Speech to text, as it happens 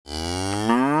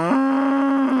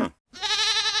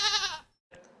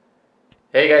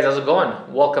Hey guys, how's it going?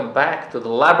 Welcome back to the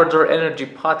Labrador Energy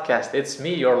Podcast. It's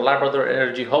me, your Labrador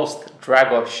Energy host,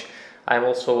 Dragos. I'm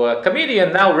also a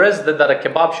comedian now, resident at a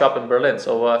kebab shop in Berlin.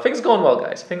 So things are going well,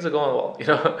 guys. Things are going well,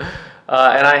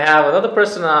 And I have another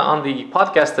person on the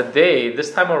podcast today.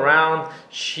 This time around,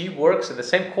 she works in the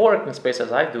same co-working space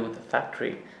as I do, the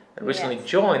factory. I recently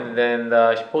joined,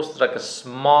 and she posted like a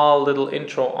small little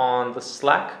intro on the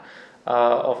Slack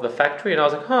of the factory, and I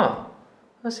was like,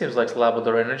 that seems like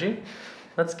Labrador Energy.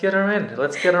 Let's get her in.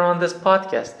 Let's get her on this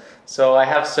podcast. So I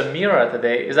have Samira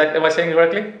today. Am I saying it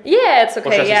correctly? Yeah, it's okay.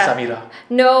 Or should I say Yeah. Samira?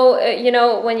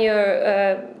 No, when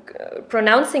you're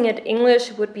pronouncing it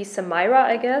English, it would be Samira,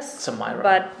 I guess. Samira.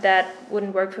 But that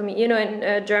wouldn't work for me.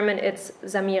 In German, it's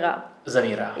Samira.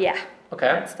 Zamira. Yeah. Okay.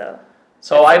 That's the.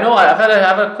 So I know I've had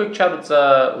a quick chat with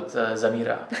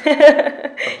Zamira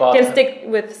about You can stick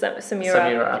with Samira.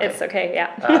 Samira, okay. It's okay.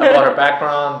 Yeah. about her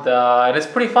background, and it's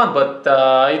pretty fun. But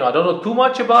I don't know too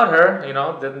much about her.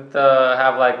 Didn't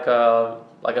have like a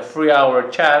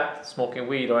 3-hour chat smoking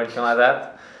weed or anything like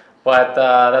that. But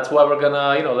that's why we're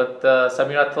gonna let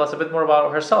Samira tell us a bit more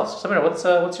about herself. So, Samira, what's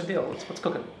your deal? What's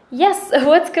cooking? Yes,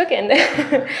 what's cooking?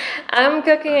 I'm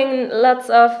cooking lots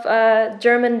of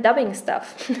German dubbing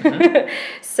stuff.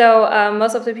 So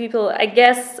most of the people, I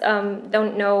guess,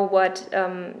 don't know what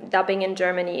dubbing in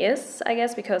Germany is, I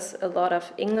guess, because a lot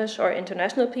of English or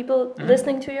international people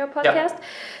listening to your podcast. Yeah.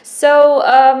 So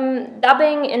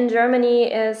dubbing in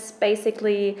Germany is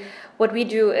basically what we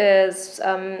do is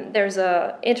there's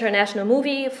a international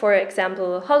movie, for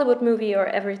example, a Hollywood movie, or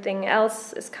everything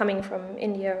else is coming from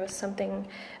India or something.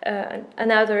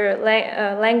 Another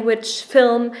language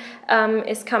film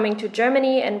is coming to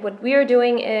Germany, and what we are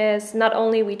doing is not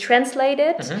only we translate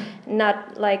it,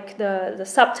 not like the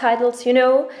subtitles,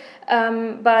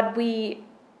 but we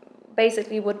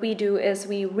basically what we do is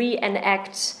we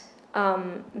reenact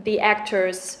the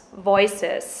actors'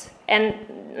 voices. And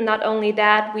not only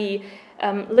that, we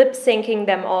lip syncing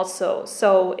them also.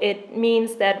 So it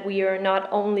means that we are not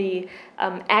only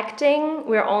acting,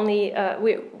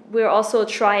 we're also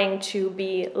trying to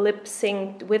be lip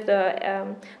synced with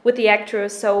the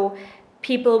actors, so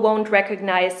people won't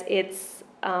recognize it's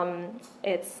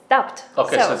dubbed.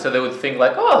 Okay, so they would think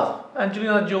like,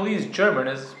 Angelina Jolie's German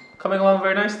is coming along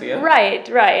very nicely, yeah? Right.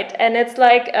 And it's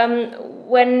like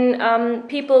when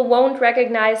people won't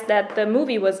recognize that the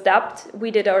movie was dubbed,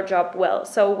 we did our job well.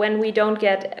 So when we don't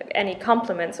get any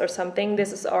compliments or something,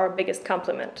 this is our biggest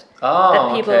compliment.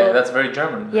 Okay, that's very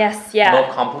German. Yes, yeah.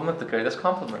 No compliment, the greatest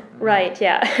compliment. Right,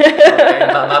 yeah. Okay,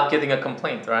 not getting a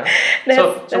complaint, right?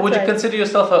 So would you right. consider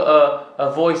yourself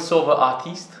a voiceover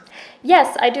artist?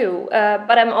 Yes, I do.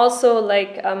 But I'm also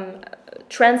like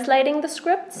translating the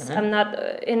scripts. I'm not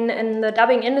in the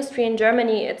dubbing industry in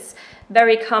Germany. It's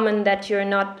very common that you're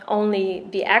not only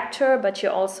the actor, but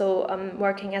you're also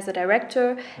working as a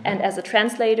director and as a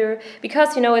translator,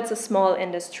 because it's a small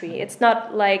industry. It's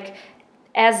not like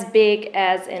as big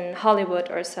as in Hollywood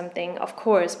or something, of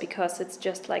course, because it's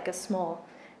just like a small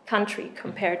country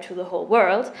compared to the whole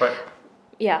world. Right.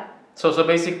 Yeah. So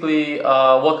basically,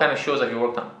 what kind of shows have you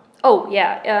worked on? Oh,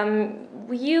 yeah.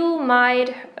 You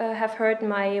might have heard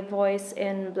my voice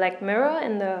in Black Mirror,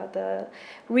 in the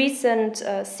recent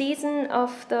season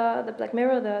of the Black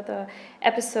Mirror, the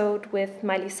episode with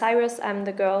Miley Cyrus. I'm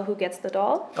the girl who gets the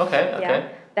doll. Okay. Yeah,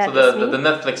 So the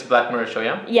Netflix Black Mirror show,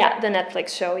 yeah? Yeah, the Netflix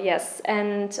show, yes.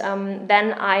 And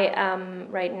then I am,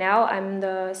 right now, I'm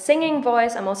the singing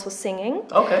voice. I'm also singing.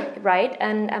 Okay. Right,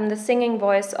 and I'm the singing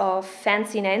voice of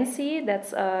Fancy Nancy.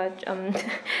 That's a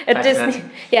Fancy Disney. Nancy?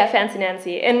 Yeah, Fancy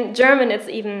Nancy. In German, it's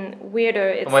even weirder.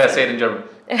 It's, I say it in German.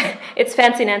 it's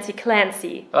Fancy Nancy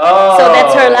Clancy. Oh. So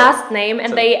that's her last name,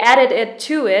 and they added it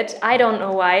to it. I don't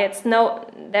know why.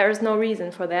 There's no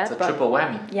reason for that. It's a triple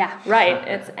whammy. Yeah, right.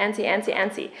 It's Ansi.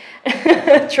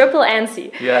 Triple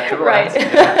Ansi. Yeah, triple right.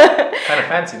 Ansi. Yeah. Kind of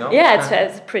fancy, no? Yeah,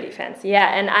 it's pretty fancy.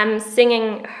 Yeah, and I'm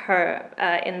singing her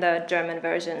in the German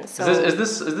version. So Is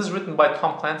this written by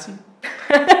Tom Clancy?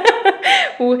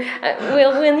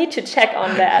 we'll need to check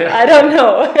on that. I don't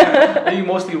know. He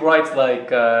mostly writes like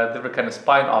different kind of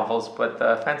spy novels, but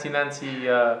Fancy Nancy.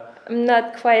 I'm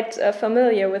not quite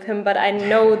familiar with him, but I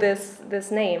know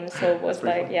this name, so it was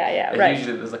like, yeah, right.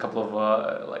 Usually there's a couple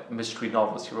of like mystery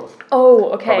novels he wrote. Oh,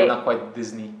 okay. Probably not quite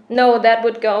Disney. No, that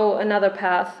would go another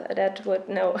path. That would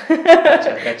no.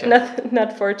 Gotcha.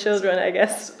 Not for children, I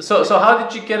guess. So how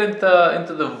did you get into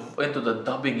the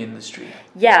dubbing industry?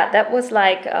 Yeah, that was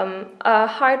like a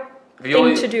hard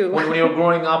thing to do. When you were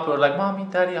growing up, you were like, "Mommy,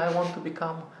 Daddy, I want to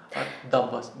become a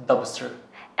dubster."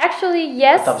 Actually,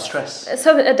 yes. Dub stress.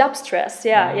 So a dub stress,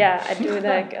 yeah, I do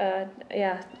like,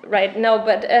 right. No,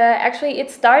 but actually,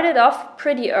 it started off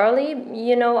pretty early.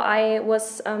 You know, I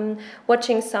was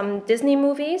watching some Disney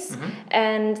movies,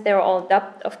 and they're all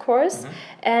dubbed, of course.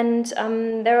 And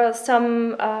there are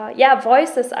some,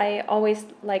 voices I always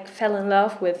like fell in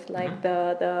love with, like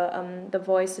the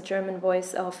voice, the German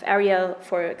voice of Ariel,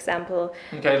 for example.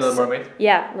 Okay, Little Mermaid.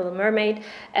 Yeah, Little Mermaid,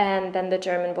 and then the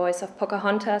German voice of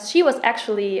Pocahontas. She was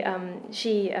actually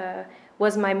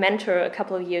was my mentor a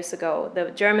couple of years ago.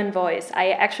 The German voice.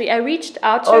 I reached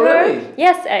out to her. Really?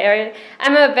 Yes,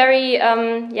 I'm a very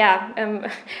I'm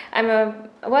a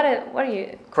what are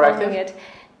you calling it?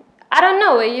 I don't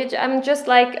know. I'm just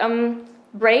like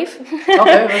brave.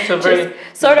 Okay, that's a very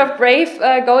just sort of brave,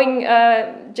 going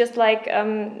just like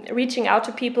reaching out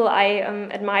to people I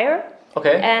admire.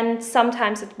 Okay. And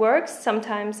sometimes it works,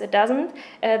 sometimes it doesn't.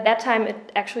 That time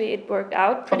it worked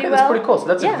out pretty well. Okay, that's pretty cool. So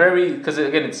that's a very, because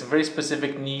again, it's a very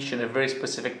specific niche and a very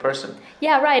specific person.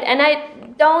 Yeah, right. And I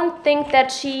don't think that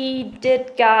she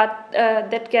did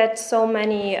get so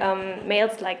many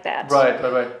mails like that.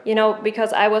 Right. You know,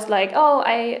 because I was like, oh,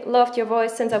 I loved your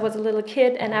voice since I was a little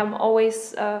kid, and I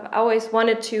always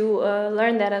wanted to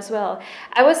learn that as well.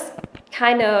 I was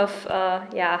kind of,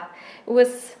 it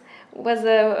was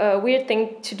a weird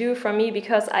thing to do for me,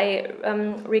 because I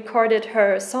recorded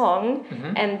her song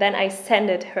and then I sent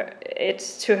it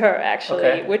to her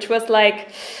actually, which was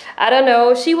like, I don't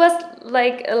know, she was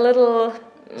like a little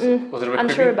was it a bit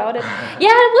unsure creepy? about it.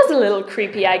 Yeah, it was a little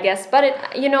creepy, I guess, but it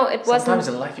wasn't. Sometimes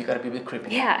in life you gotta be a bit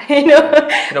creepy. Yeah,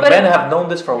 men have known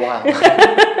this for a while.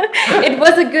 It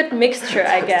was a good mixture,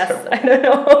 I guess. I don't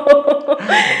know.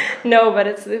 No,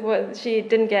 but she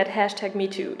didn't get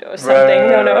 #MeToo or something.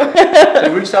 Right. No. So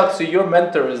you reached out to your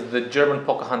mentor is the German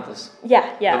Pocahontas.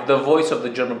 Yeah. The voice of the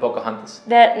German Pocahontas.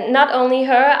 That not only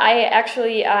her, I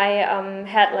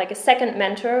had like a second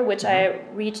mentor, which I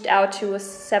reached out to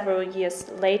several years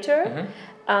later.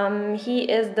 He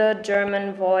is the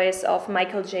German voice of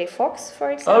Michael J. Fox,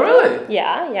 for example. Oh, really?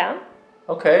 Yeah.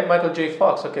 Okay, Michael J.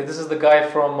 Fox. Okay, this is the guy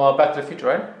from Back to the Future,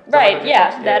 right? Right,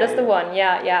 yeah, that is the one.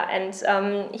 Yeah. And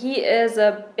he is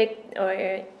a big,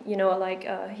 a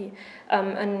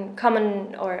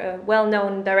common or a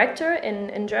well-known director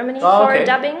in Germany for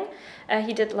dubbing.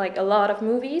 He did like a lot of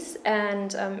movies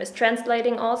and is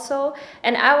translating also.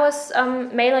 And I was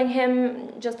mailing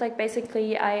him, just like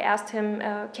basically I asked him,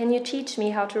 can you teach me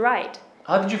how to write?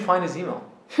 How did you find his email?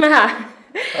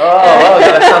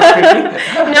 That sounds creepy.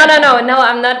 No,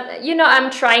 I'm not. I'm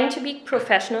trying to be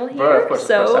professional here. Right, of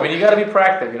course. I mean, you gotta be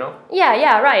proactive,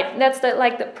 Yeah, right. That's the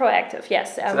proactive.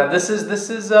 Yes. So that this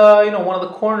is one of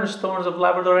the cornerstones of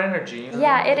Labrador Energy.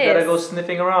 Yeah, it is. You gotta go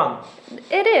sniffing around.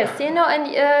 It is, and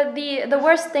the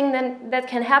worst thing that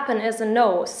can happen is a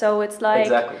no. So it's like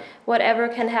whatever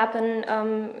can happen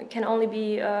can only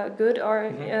be good, or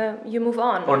you move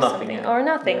on, or nothing, something. Or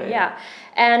nothing. Yeah.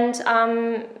 And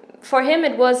for him,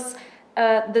 it was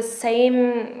the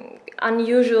same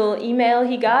unusual email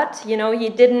he got. He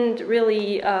didn't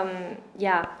really,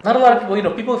 Not a lot of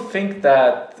people, people think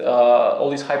that all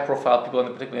these high-profile people in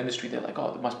the particular industry, they're like,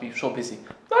 oh, they must be so busy.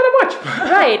 Not that much.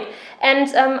 Right. And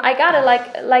I got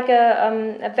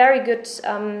a very good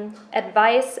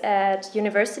advice at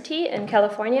university in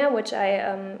California, which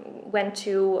I went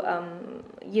to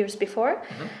years before.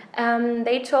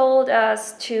 They told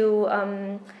us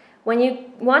to... when you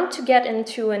want to get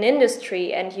into an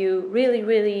industry and you really,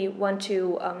 really want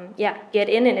to get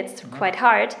in, and it's quite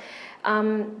hard,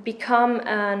 become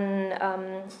an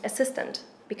assistant.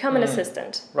 Become an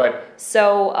assistant. Right. So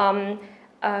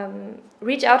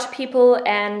reach out to people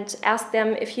and ask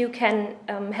them if you can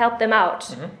help them out,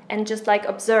 and just like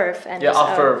observe and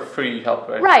offer free help,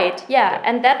 right? Right. Yeah.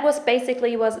 And that was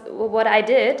basically what I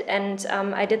did, and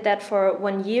I did that for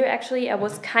 1 year actually. I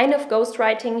was kind of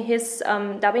ghostwriting his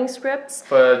dubbing scripts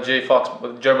for J. Fox,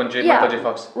 German Michael J.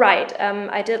 Fox. Right.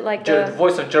 I did like the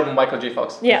voice of German Michael J.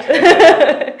 Fox. Yeah.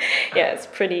 Yeah, it's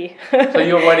pretty. So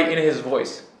you're writing in his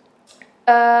voice.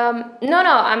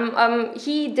 No.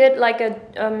 He did like a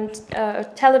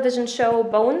television show,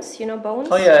 Bones. You know Bones?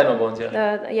 Oh yeah, I know Bones.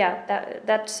 Yeah.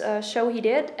 That show he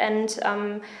did, and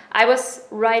I was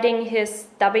writing his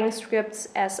dubbing scripts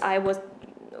as I was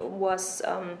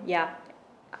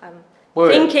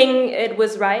thinking it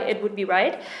was right. It would be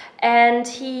right, and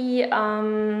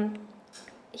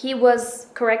he was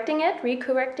correcting it,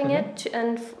 recorrecting it,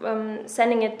 and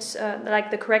sending it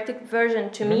like the corrected version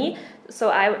to me. So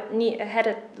I had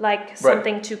it like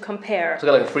something to compare.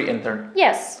 So like a free intern.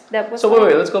 Yes, that was. So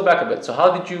wait, let's go back a bit. So how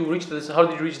did you reach this? How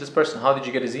did you reach this person? How did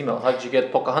you get his email? How did you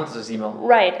get Pocahontas' email?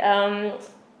 Right.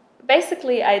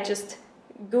 Basically, I just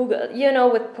Google.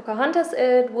 With Pocahontas,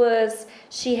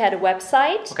 she had a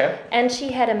website, Okay. and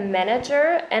she had a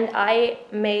manager, and I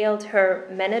mailed her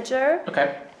manager.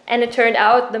 Okay. And it turned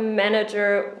out the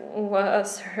manager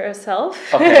was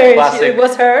herself. Okay, classic. It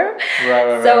was her.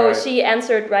 Right. So she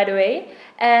answered right away.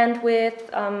 And with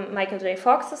Michael J.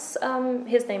 Fox's,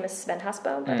 his name is Sven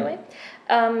Hasper, by the way.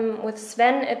 With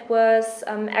Sven, it was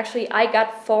actually I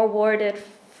got forwarded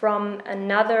from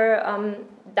another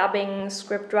dubbing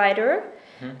scriptwriter.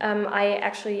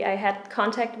 I had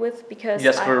contact with because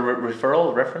yes, for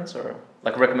referral, reference, or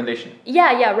like recommendation.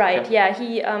 Yeah, right. Okay. Yeah,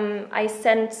 he. I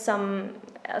sent some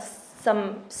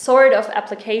sort of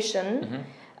application.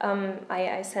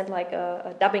 I sent like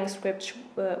a dubbing script,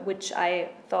 which I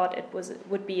thought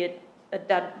would be a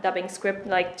dubbing script,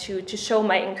 like to show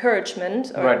my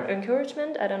encouragement or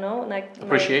encouragement. I don't know, like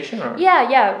appreciation or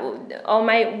or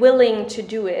my willing to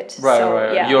do it.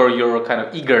 Right. Yeah. Your kind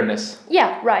of eagerness.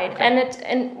 Yeah, right. Okay. And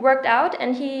it worked out,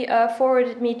 and he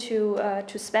forwarded me to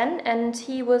Sven, and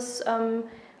he was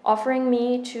offering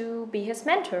me to be his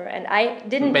mentor, and I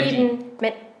didn't even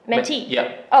mentee.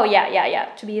 Yeah. Oh yeah.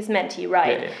 To be his mentee,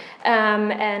 right?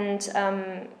 Yeah.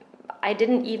 I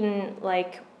didn't even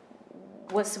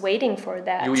was waiting for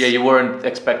that. You weren't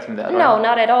expecting that, right? No,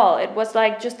 not at all. It was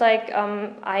I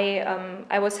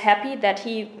was happy that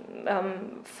he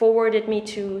forwarded me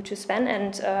to Sven,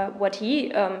 and what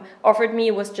he offered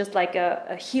me was just like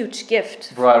a huge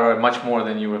gift. Right, much more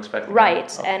than you were expecting.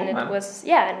 Right, and it was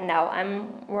and now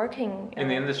I'm working in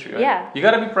the industry. Right? Yeah, you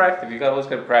got to be proactive. You got to always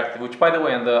get proactive. Which, by the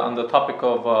way, on the topic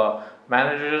of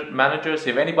managers,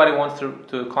 if anybody wants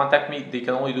to contact me, they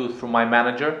can only do it through my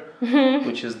manager,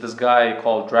 which is this guy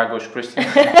called Dragos Christian.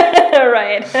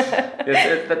 Right.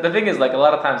 The thing is, like, a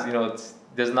lot of times,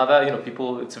 there's another,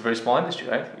 people, it's a very small industry,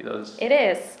 right? It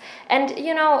is. And,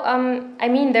 I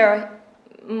mean, there are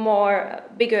more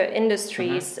bigger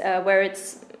industries where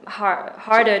it's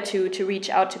harder to reach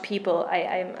out to people.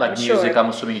 I'm music, sure. I'm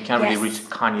assuming you can't really reach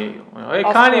Kanye. Hey,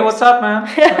 Kanye, what's up, man?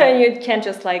 You can't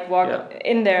just walk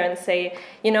in there and say,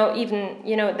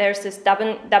 there's this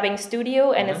dubbing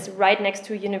studio, and it's right next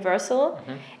to Universal.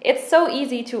 It's so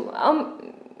easy to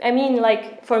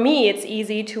for me, it's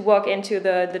easy to walk into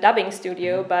the dubbing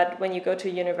studio, but when you go to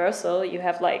Universal, you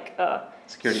have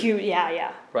security.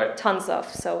 Right. Tons of.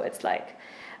 So it's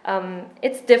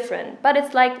it's different, but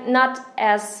it's not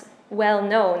as well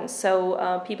known,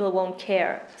 so people won't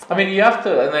care. You have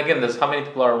to, and again, there's how many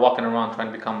people are walking around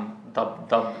trying to become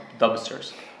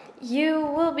dubsters. You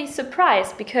will be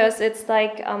surprised because it's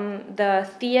the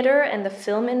theater and the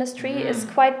film industry is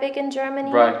quite big in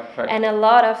Germany. Right. And a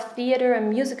lot of theater and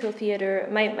musical theater.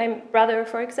 My brother,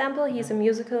 for example, he's a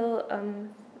musical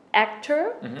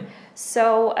actor.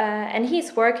 So and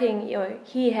he's working.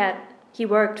 He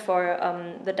worked for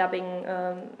the dubbing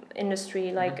industry.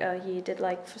 He did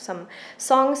some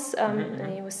songs.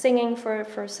 And he was singing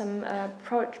for some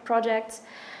projects.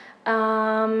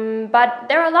 But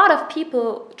there are a lot of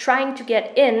people trying to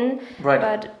get in,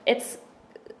 but it's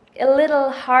a little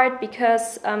hard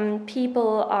because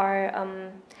people are,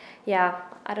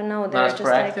 I don't know. They're not just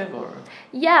proactive, or?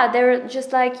 Yeah, they're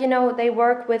just they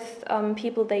work with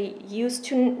people they used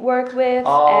to work with,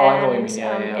 I know what you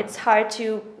mean. It's hard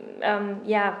to,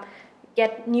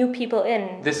 get new people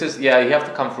in. This is you have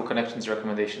to come through connections,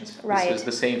 recommendations. Right. This is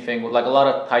the same thing with a lot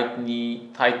of tight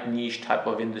niche type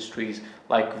of industries.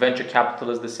 Like venture capital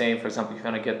is the same. For example, if you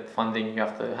want to get funding, you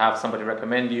have to have somebody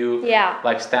recommend you. Yeah.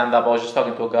 Like stand up. I was just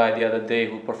talking to a guy the other day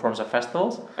who performs at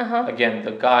festivals. Again,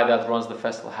 the guy that runs the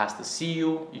festival has to see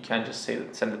you. You can't just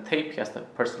send the tape. He has to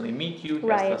personally meet you. He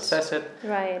has to assess it.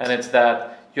 Right. And it's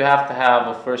that you have to have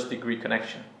a first degree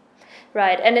connection.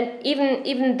 Right, and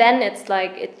even then, it's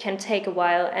it can take a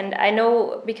while. And I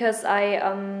know because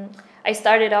I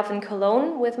started off in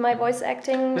Cologne with my voice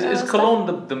acting. Is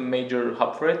Cologne the major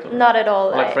hub for it? Or? Not at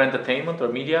all. Or for entertainment or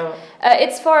media?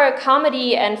 It's for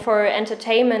comedy and for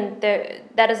entertainment.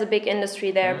 That is a big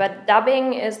industry there. But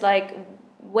dubbing is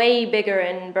way bigger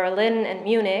in Berlin and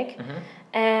Munich.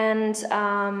 And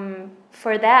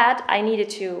for that, I needed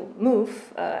to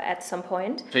move at some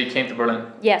point. So you came to Berlin?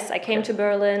 Yes, I came to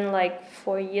Berlin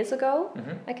 4 years ago,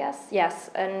 I guess. Yes,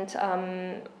 and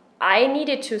I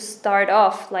needed to start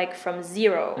off from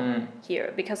zero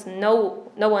here because no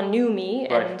one knew me,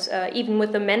 and even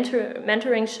with the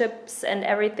mentoringships and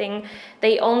everything,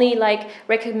 they only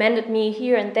recommended me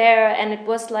here and there, and it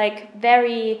was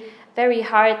very, very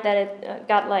hard that it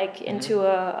got into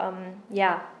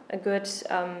a good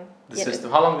the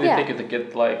system. How long did it take you to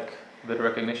get the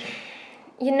recognition?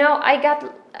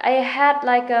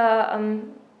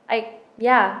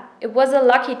 yeah, it was a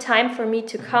lucky time for me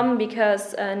to come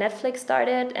because Netflix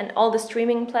started and all the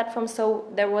streaming platforms. So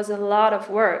there was a lot of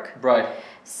work. Right.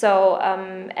 So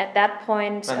at that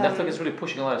point, And Netflix is really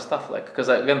pushing a lot of stuff, like, because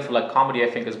again, for like comedy, I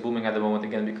think is booming at the moment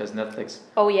again because Netflix.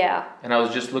 oh yeah, And I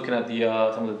was just looking at the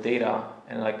some of the data,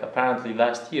 and like apparently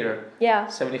last year, yeah,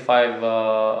 75,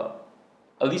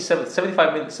 at least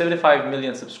 75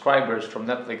 million subscribers from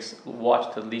Netflix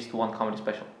watched at least one comedy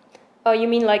special. oh, you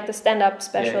mean like the stand-up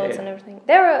specials yeah. and everything?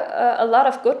 There are a lot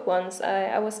of good ones.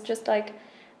 I was just like,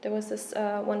 there was this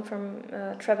one from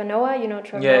Trevor Noah. You know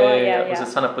Trevor Noah? Yeah. Was it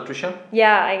Son of Patricia?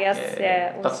 Yeah, I guess.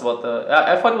 Yeah. That's about the.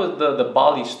 I thought it was the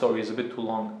Bali story is a bit too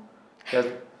long. Yeah,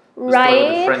 the right. story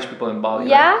with the French people in Bali.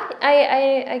 Yeah,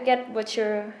 right? I get what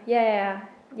you're.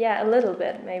 Yeah, a little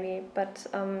bit maybe, but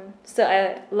still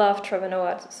I love Trevor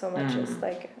Noah so much. He's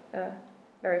like a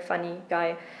very funny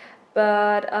guy.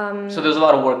 But so there's a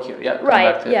lot of work here, yeah.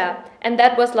 Right, yeah, and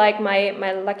that was like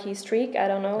my lucky streak. I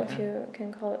don't know if you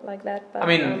can call it like that. But I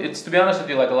mean, it's, to be honest with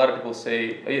you, like a lot of people say,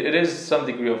 it is some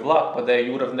degree of luck, but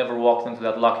you would have never walked into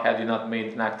that luck had you not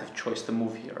made an active choice to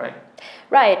move here, right?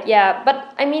 Right, yeah,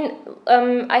 but I mean,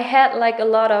 I had like a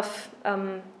lot of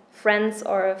friends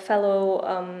or fellow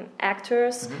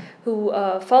actors who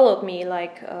followed me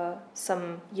like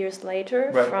some years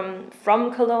later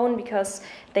from Cologne because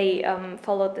they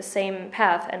followed the same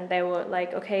path, and they were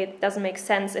like, okay, it doesn't make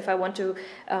sense if I want to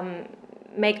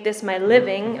make this my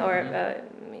living or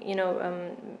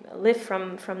live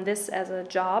from this as a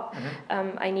job.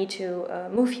 I need to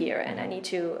move here, and I need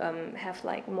to have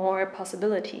like more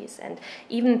possibilities. And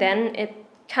even then, it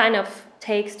kind of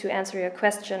takes, to answer your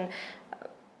question,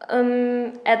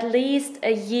 at least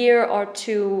a year or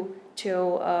two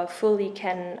to fully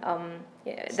can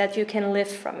that you can live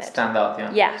from it. Stand out,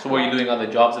 yeah. Yeah. So were you doing other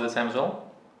jobs at the time as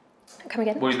well? Come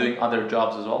again? Were you doing other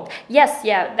jobs as well? Yes,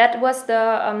 yeah. That was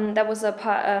a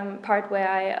part where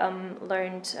I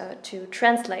learned to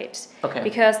translate. Okay.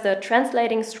 Because the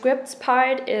translating scripts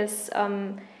part is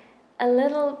a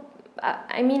little.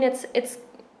 I mean, it's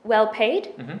well paid.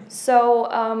 So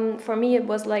for me, it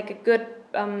was like a good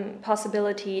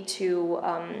possibility to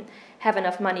have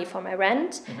enough money for my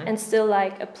rent and still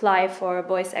like apply for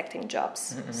voice acting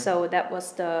jobs. So that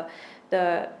was the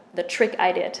trick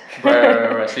I did.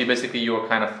 Right. So you were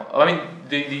kind of. I mean,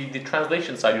 the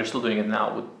translation side, you're still doing it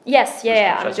now. Yes,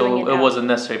 I'm doing it now. So it was a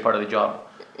necessary part of the job.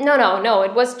 No.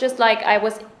 It was just like I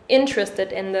was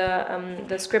interested in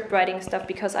the script writing stuff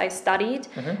because I studied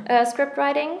script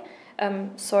writing.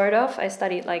 Sort of. I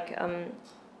studied like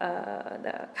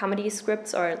the comedy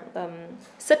scripts or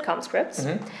sitcom scripts,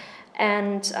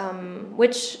 and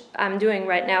which I'm doing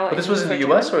right now. But this was in the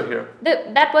US or here?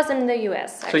 That was in the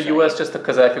US. Actually. So US, just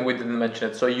because I think we didn't mention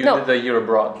it. So you did a year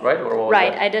abroad, right? Or what was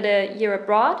right. that? I did a year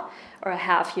abroad or a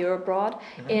half year abroad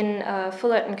in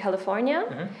Fullerton,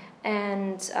 California,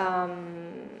 and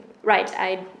right.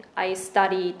 I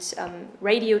studied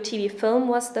radio, TV, film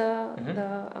was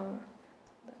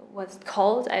what's it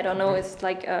called? I don't know. It's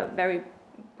like a very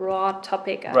broad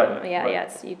topic.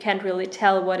 You can't really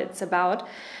tell what it's about.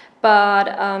 But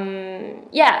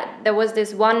there was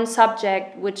this one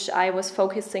subject which I was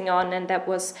focusing on, and that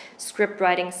was script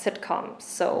writing sitcoms.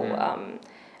 So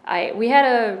we had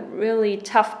a really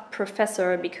tough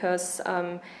professor because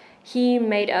he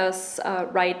made us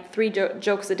write 3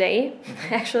 jokes a day,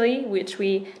 actually, which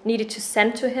we needed to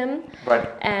send to him. Right.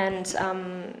 And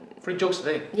 3 jokes a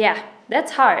day. Yeah,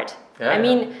 that's hard. Yeah, I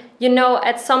mean,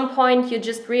 at some point you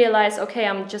just realize, okay,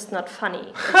 I'm just not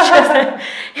funny.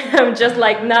 I'm just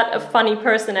like not a funny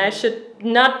person. I should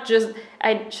not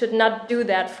do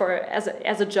that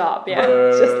as a job. Yeah.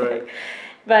 Right.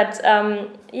 But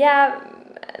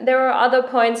there were other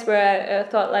points where I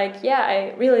thought like,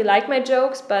 I really like my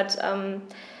jokes, but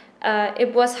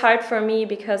it was hard for me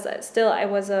because I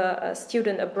was a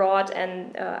student abroad,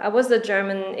 and I was a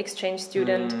German exchange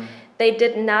student. They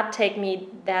did not take me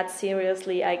that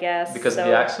seriously, I guess. Because of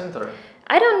the accent, or?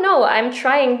 I don't know. I'm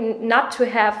trying not to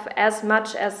have as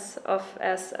much as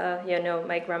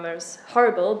my grammar's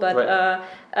horrible, but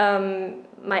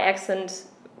my accent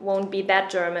won't be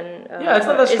that German. It's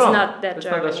not that strong. It's not that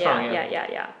German. Not that strong,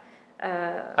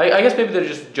 I guess maybe they're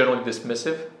just generally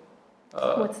dismissive.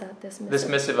 What's that, dismissive?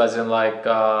 Dismissive as in like,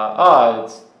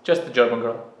 it's just a German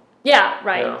girl. Yeah,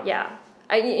 right, yeah.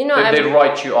 They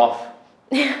write you off,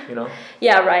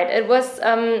 Yeah, right. It was,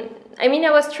 I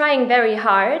was trying very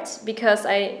hard because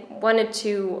I wanted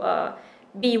to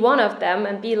be one of them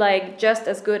and be like just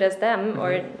as good as them,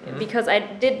 or because I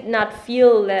did not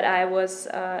feel that I was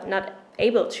not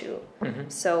able to.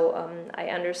 So I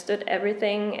understood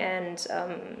everything, and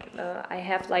I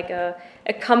have like a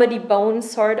comedy bone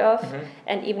sort of,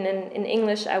 and even in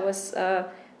English I was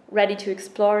ready to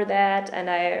explore that, and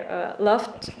I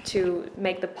loved to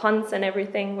make the puns and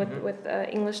everything with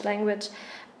English language.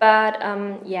 But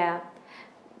yeah,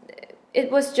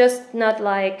 it was just not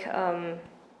like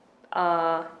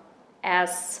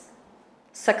as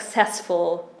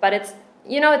successful, but it's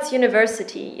it's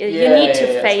university. You need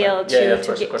to fail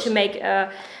to make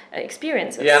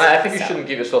experiences. Yeah, and I think you shouldn't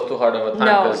give yourself too hard of a time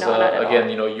because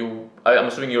again, all. I'm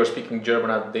assuming you were speaking German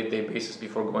on a day-to-day basis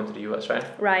before going to the US, right?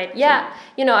 Right. Yeah.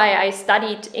 So, I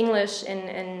studied English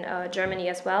in Germany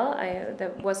as well.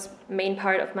 That was main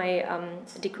part of my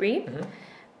degree.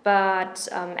 But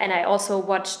and I also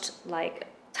watched like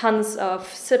tons of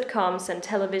sitcoms and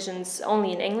televisions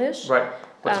only in English. Right.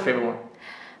 What's your favorite one?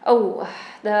 Oh,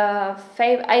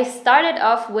 I started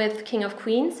off with King of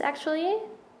Queens, actually.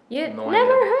 You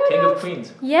never heard King of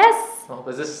Queens? Yes. Oh,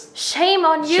 is this... Shame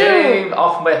on you. Shame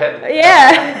off my head.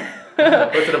 Yeah.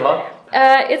 What's it about?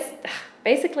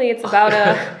 It's about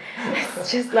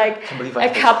it's just like a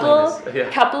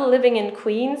couple living in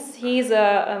Queens. He's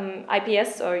a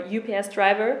IPS or UPS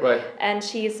driver, right? And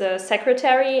she's a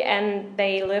secretary, and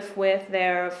they live with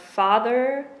their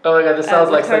father. Oh my God, this sounds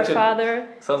like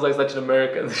Sounds like such an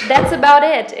American. That's about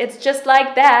it. It's just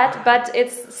like that, but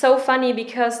it's so funny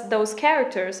because those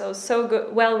characters are so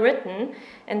good, well written.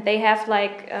 And they have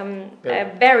like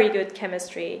a very good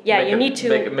chemistry. Yeah, you need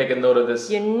to make a note of this.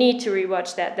 You need to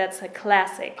rewatch that. That's a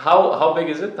classic. How big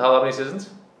is it? How many seasons?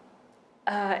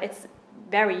 It's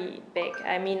very big.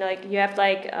 I mean, like you have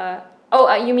like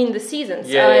you mean the seasons?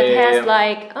 Yeah, it has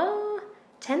like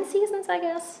 10 seasons, I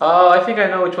guess. Oh, I think I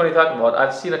know which one you're talking about.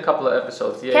 I've seen a couple of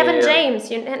episodes. Yeah, Kevin James.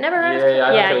 You never heard of him? Yeah,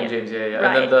 I know Kevin James. Yeah.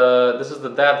 Right. And then this is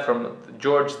the dad from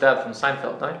George's dad from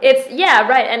Seinfeld, right? It's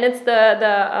right, and it's the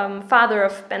father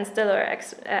of Ben Stiller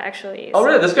actually. Oh,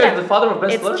 really? This guy is the father of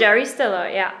Ben Stiller? It's Jerry Stiller.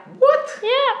 Yeah. What?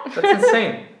 Yeah. That's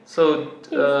insane. So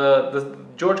the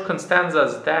George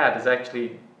Costanza's dad is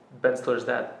actually Ben Stiller's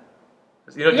dad.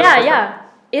 Yeah.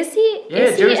 Is he? Yeah,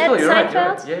 is Jerry he Stiller. at You're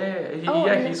Seinfeld?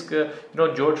 right. He's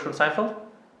George from Seinfeld.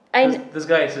 This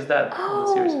guy is his dad.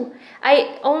 Oh,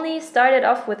 I only started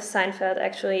off with Seinfeld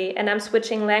actually, and I'm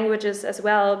switching languages as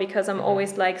well because I'm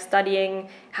always like studying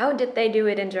how did they do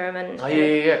it in German. Oh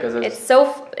yeah. Because it's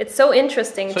so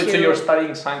interesting. So you're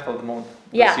studying Seinfeld at the moment.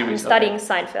 Yeah, I'm studying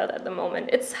Seinfeld at the moment.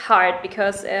 It's hard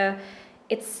because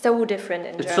it's so different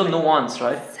in German. It's so nuanced,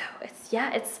 right?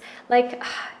 It's like,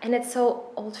 and it's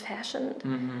so old-fashioned.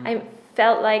 I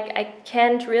felt like I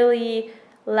can't really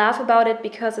laugh about it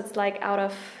because it's like out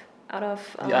of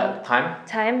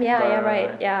time.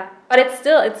 Right. Yeah, but it's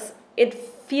still it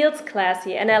feels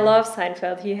classy, and I love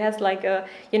Seinfeld. He has like I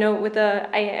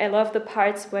love the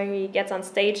parts where he gets on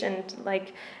stage and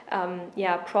like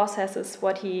processes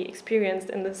what he experienced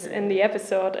in the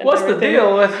episode. And what's everything. The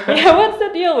deal with? What's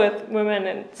the deal with women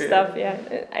and stuff? Yeah,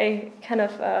 I kind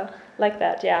of like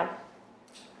that. Yeah,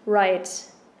 right.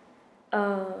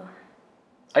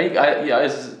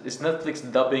 Is Netflix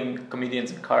dubbing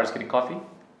comedians in cars getting coffee?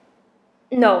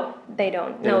 No, they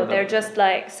don't. They're just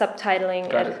like subtitling.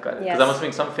 Got it. Because I'm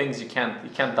assuming some things you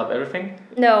can't dub everything.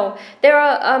 No, there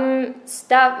are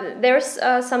stuff. There's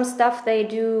some stuff they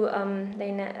do.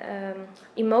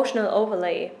 Emotional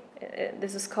overlay.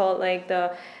 This is called like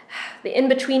the in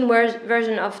between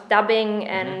version of dubbing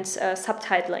and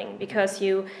subtitling, because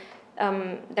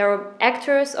there are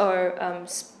actors or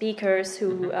speakers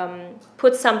who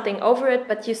put something over it,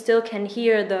 but you still can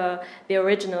hear the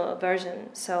original version.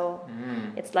 So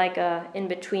it's like a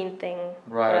in-between thing.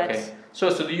 Right. Okay. So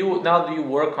do you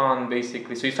work on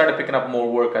basically? So you started picking up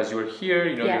more work as you were here.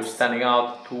 You're standing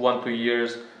out 2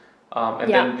 years.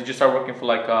 Then did you start working for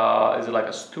like is it like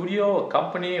a studio, a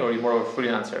company, or are you more of a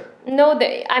freelancer? No,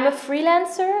 I'm a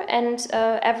freelancer, and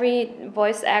every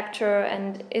voice actor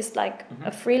is like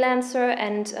a freelancer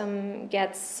and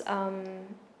gets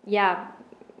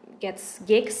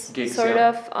gigs sort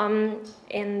of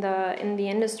in the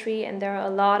industry, and there are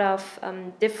a lot of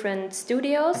different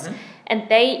studios, and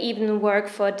they even work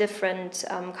for different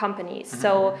companies.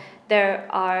 So there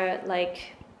are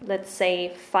like, let's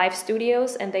say 5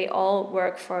 studios, and they all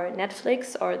work for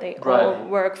Netflix, or they all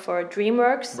work for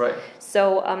DreamWorks. Right.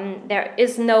 So there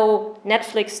is no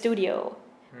Netflix studio,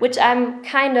 which I'm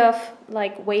kind of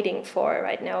like waiting for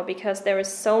right now, because there is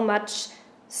so much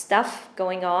stuff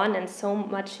going on and so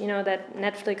much, that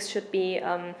Netflix should be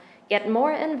get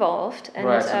more involved. And,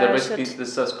 right. So they're basically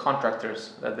this as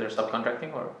contractors that they're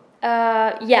subcontracting, or?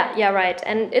 Yeah, right.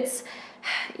 And it's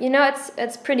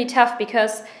it's pretty tough,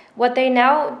 because what they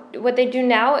do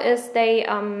now is they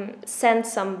send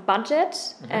some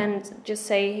budget and just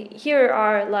say, here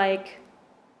are like,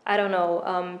 I don't know,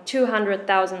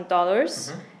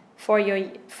 $200,000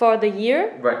 for the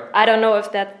year. Right. I don't know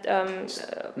if that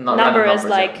number is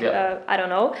like I don't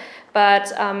know,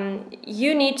 but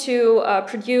you need to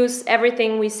produce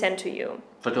everything we send to you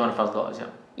for $200,000. Yeah.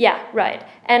 Yeah, right.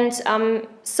 And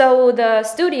so the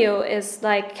studio is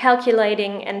like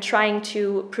calculating and trying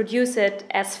to produce it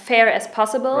as fair as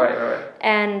possible. Right.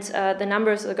 And the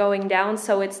numbers are going down,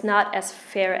 so it's not as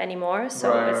fair anymore.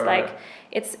 So it's like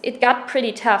it got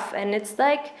pretty tough, and it's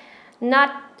like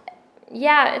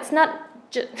it's not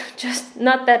just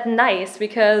not that nice,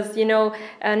 because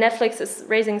Netflix is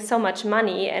raising so much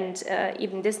money, and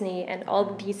even Disney and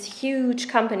all these huge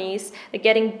companies are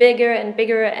getting bigger and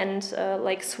bigger, and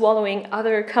like swallowing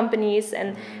other companies,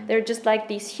 and they're just like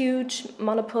these huge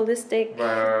monopolistic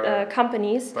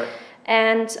companies. Right.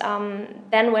 And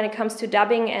then when it comes to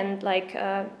dubbing and like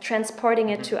transporting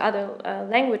it to other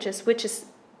languages, which is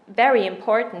very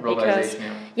important, because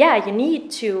you need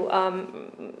to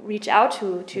reach out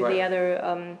to the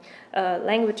other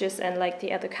languages and like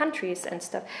the other countries and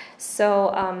stuff.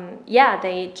 So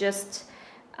they just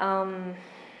I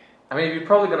mean, you're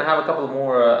probably gonna have a couple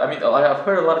more I've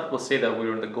heard a lot of people say that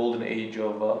we're in the golden age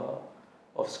of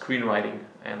screenwriting,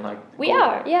 and like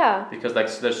because like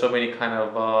there's so many kind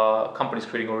of companies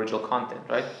creating original content,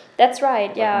 right? That's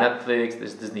right. Netflix,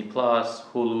 there's Disney Plus,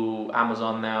 Hulu,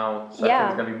 Amazon now. So I think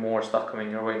there's gonna be more stuff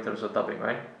coming your way in terms of dubbing,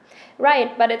 right?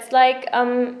 Right, but it's like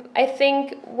I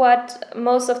think what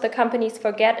most of the companies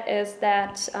forget is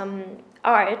that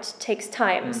art takes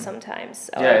time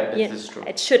sometimes. It is true.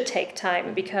 It should take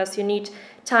time, because you need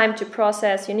time to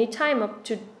process. You need time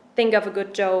to think of a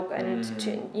good joke, and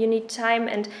you need time,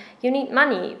 and you need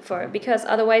money for it, because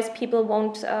otherwise people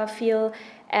won't feel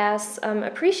as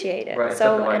appreciated. Right,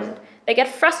 so and they get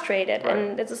frustrated,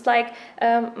 and it's just like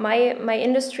my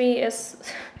industry is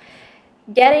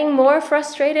getting more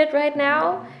frustrated right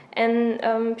now,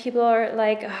 and people are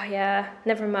like,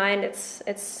 never mind, it's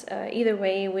either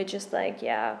way, we just like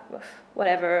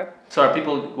whatever. So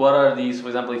what are these, for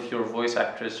example, if you're a voice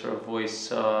actress or a voice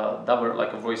dubber,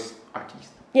 like a voice artist?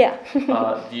 Yeah.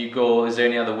 Is there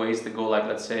any other ways to go, like,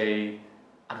 let's say,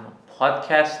 I don't know,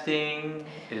 podcasting?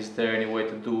 Is there any way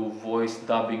to do voice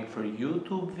dubbing for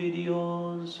YouTube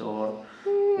videos, or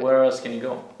where else can you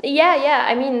go? Yeah.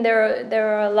 I mean, there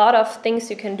are a lot of things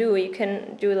you can do. You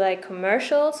can do like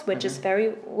commercials, which is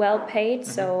very well paid,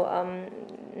 so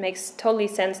makes totally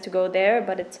sense to go there.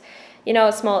 But it's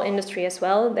a small industry as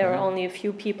well. There are only a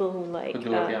few people who like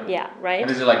do it, right.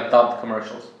 And is it like dubbed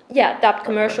commercials? Yeah, dubbed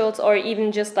commercials, or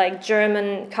even just like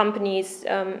German companies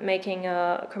making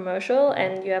a commercial,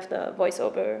 and you have the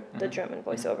voiceover, the German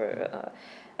voiceover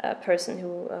person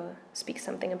who speaks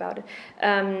something about it.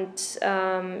 And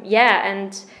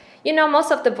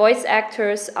most of the voice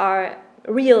actors are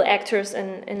real actors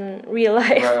in real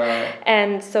life,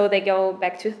 and so they go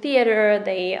back to theater.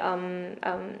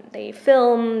 They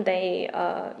film. They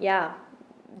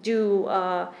do.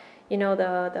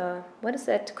 The what is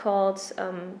that called?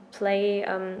 Play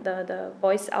the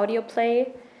voice audio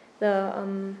play.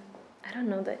 I don't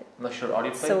know the. I'm not sure,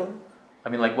 audio play. So, I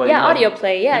mean, like audio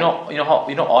play. Yeah. You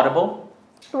know Audible.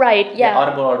 Right. Yeah.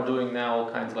 Audible are doing now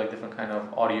all kinds of like different kind of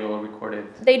audio recorded.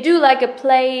 They do like a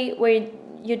play where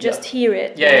you just hear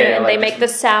it. And like they make the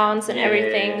sounds and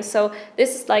everything. Yeah. So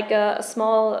this is like a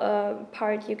small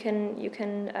part you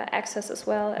can access as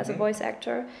well as a voice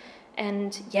actor.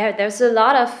 And there's a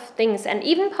lot of things, and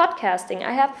even podcasting.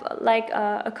 I have like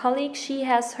a colleague. She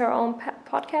has her own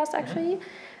podcast actually,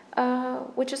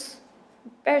 which is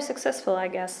very successful, I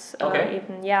guess.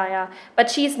 Even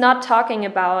but she's not talking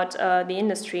about the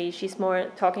industry. She's more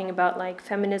talking about like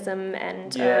feminism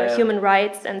and human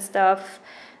rights and stuff.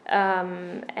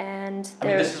 And I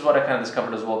mean, this is what I kind of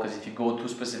discovered as well, because if you go too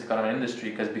specific on an industry,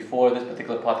 because before this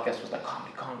particular podcast was like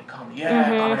comedy, comedy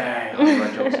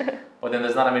jokes. But then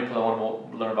there's not many people that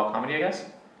want to learn about comedy, I guess.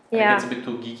 It gets a bit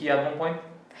too geeky at one point.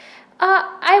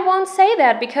 I won't say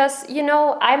that, because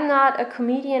I'm not a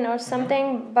comedian or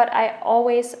something, but I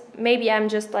always, maybe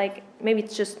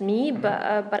it's just me,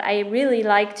 but I really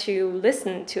like to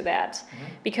listen to that,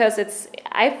 because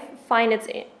I find it's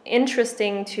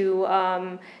interesting to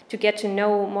get to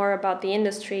know more about the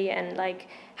industry, and like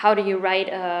how do you write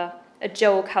a a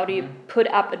joke, how do you put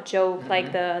up a joke,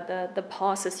 like the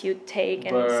pauses you take,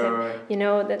 and you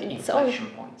know that the it's inflection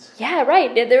points. Yeah,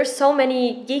 right. There's so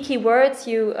many geeky words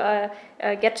you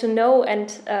get to know,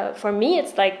 and for me,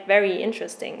 it's like very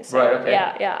interesting. So, right. Okay.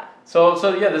 Yeah. So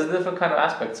yeah, there's different kind of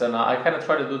aspects, and I kind of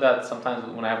try to do that sometimes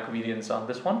when I have comedians on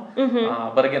this one.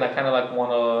 But again, I kind of like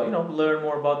want to learn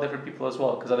more about different people as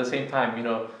well, because at the same time,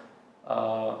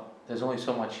 there's only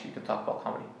so much you can talk about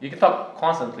comedy. You can talk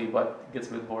constantly, but it gets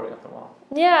a bit boring after a while.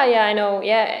 Yeah, I know.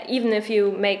 Yeah, even if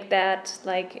you make that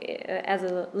like as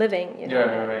a living,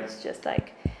 right. It's just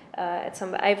like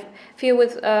I feel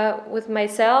with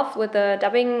myself, with the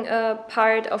dubbing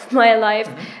part of my life.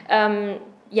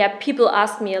 People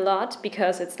ask me a lot,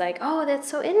 because it's like, oh, that's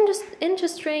so interesting.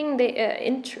 Industry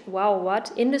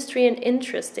and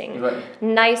interesting. Right.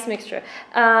 Nice mixture.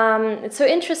 It's so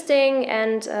interesting,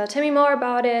 and tell me more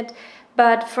about it.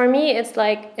 But for me, it's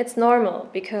like it's normal,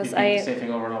 because you do the same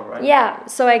thing over and over, right? Yeah,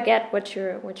 so I get what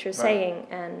you're saying,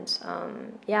 and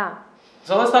yeah.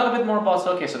 So let's talk a bit more about.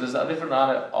 So there's different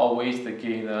ways to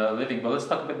gain a living, but let's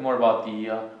talk a bit more about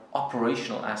the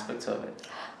operational aspects of it.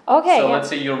 Okay. So let's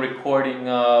say you're recording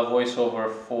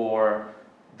voiceover for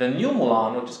the new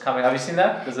Mulan, which is coming. Have you seen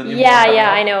that? There's a new Mulan coming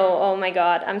out. I know. Oh my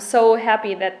God, I'm so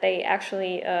happy that they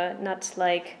actually not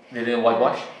like. They didn't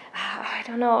whitewash. I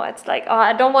don't know. It's like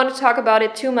I don't want to talk about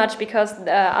it too much, because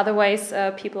otherwise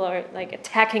people are like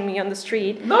attacking me on the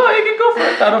street. No, you can go for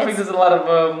it. I don't think there's a lot of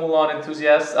Mulan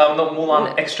enthusiasts.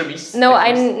 Mulan extremists. No,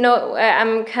 I know.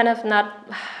 I'm kind of not.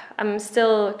 I'm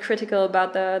still critical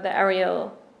about the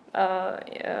Ariel.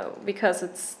 Because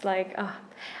it's like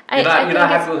you're not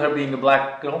happy with her being a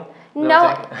black girl?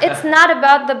 No, it's not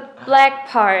about the black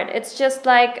part. It's just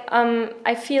like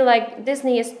I feel like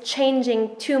Disney is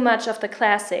changing too much of the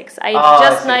classics. I'm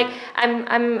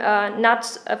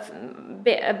not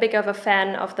a big of a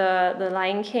fan of the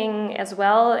Lion King as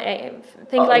well. I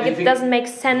think it doesn't make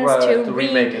sense to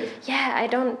remake it. Yeah, I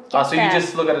don't get so that. You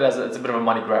just look at it as it's a bit of a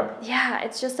money grab. Yeah,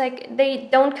 it's just like they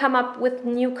don't come up with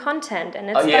new content, and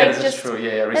it's this is true.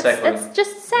 Recycling. It's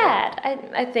just sad.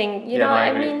 I think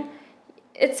I mean.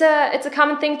 It's a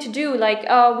common thing to do. Like,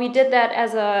 we did that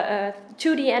as a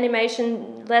 2D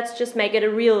animation. Let's just make it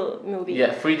a real movie.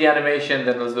 Yeah, 3D animation.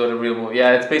 Then let's do it a real movie.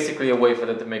 Yeah, it's basically a way for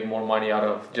them to make more money out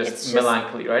of just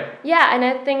melancholy, right? Yeah, and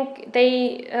I think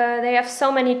they have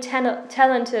so many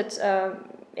talented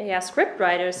script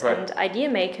writers and idea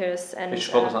makers, and they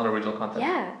should focus on original content.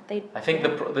 Yeah, I think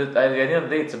at the end of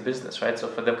the day, it's a business, right? So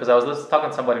for them, because I was talking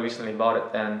to somebody recently about it,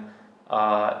 and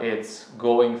it's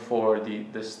going for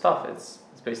the stuff. It's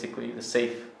basically the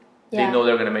safe. They know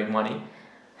they're going to make money.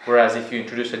 Whereas if you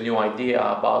introduce a new idea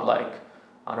about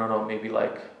maybe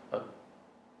like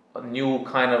a new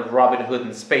kind of Robin Hood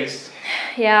in space,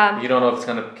 you don't know if it's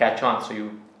going to catch on. So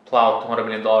you plow $200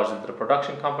 million into the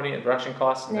production company and production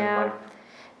costs. And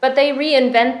but they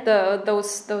reinvent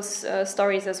those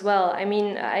stories as well. I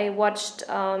mean, I watched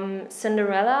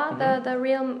Cinderella, the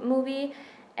real movie,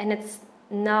 and it's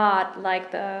not like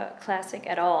the classic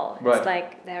at all. Right. It's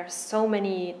like there are so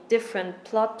many different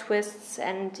plot twists,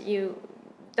 and you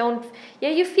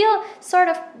feel sort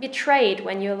of betrayed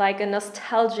when you're like a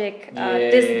nostalgic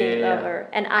Disney lover,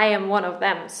 and I am one of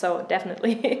them, so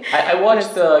definitely. I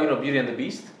watched Beauty and the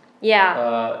Beast.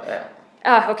 Yeah.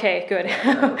 Okay, good.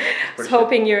 I was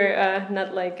hoping you're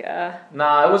not like.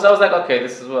 Nah, I was like, okay,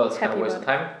 this is it's kind of a waste of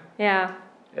time. Yeah.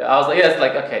 I was like, it's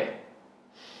like okay.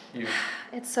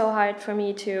 It's so hard for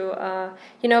me to,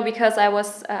 because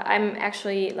I'm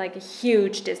actually like a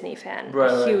huge Disney fan.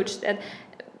 Huge. And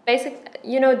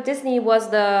Disney was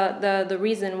the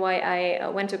reason why I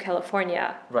went to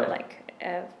California. Right. Like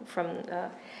from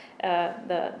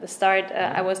the start,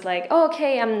 I was like, oh,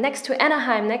 okay, I'm next to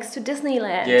Anaheim, next to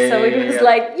Disneyland. It was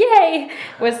like, yay!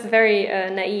 It was very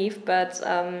naive, but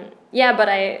but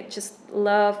I just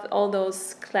love all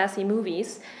those classy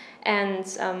movies. And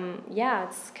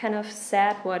it's kind of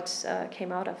sad what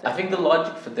came out of that. I think the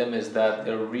logic for them is that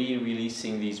they're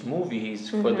re-releasing these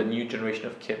movies for the new generation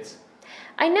of kids.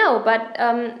 I know, but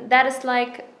that is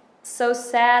like so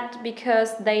sad,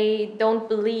 because they don't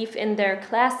believe in their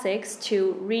classics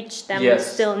to reach them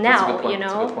still now. That's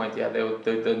a good point. Yeah,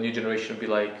 the new generation would be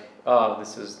like, oh,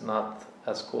 this is not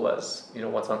as cool as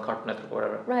what's on Cartoon Network or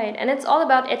whatever. Right, and it's all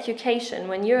about education.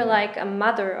 When you're like a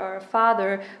mother or a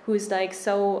father who's like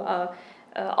so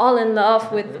all in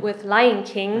love with Lion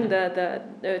King, the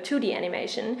 2D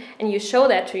animation, and you show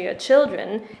that to your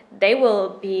children, they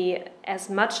will be as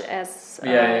much as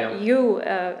you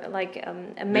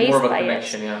amazed more of a by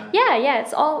connection, it. Yeah,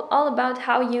 it's all about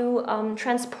how you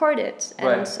transport it,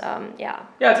 and it's an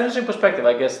interesting perspective,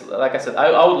 I guess. Like I said,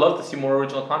 I would love to see more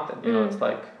original content. It's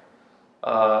like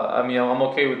I mean, I'm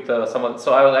okay with some of.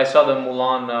 So I saw the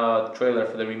Mulan trailer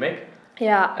for the remake,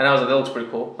 Yeah. and I was like, that looks pretty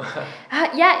cool.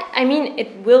 Yeah, I mean, it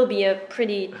will be a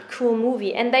pretty cool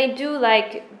movie, and they do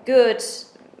like good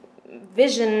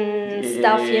vision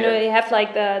stuff. You know, Yeah. they have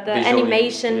like the Visually,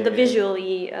 animation, yeah, the yeah.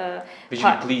 visually.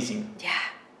 Visually part. pleasing. Yeah,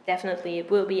 definitely, it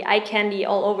will be eye candy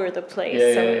all over the place.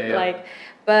 Yeah, so yeah. like,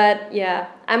 but yeah,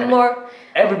 I'm And more.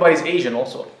 Everybody's Asian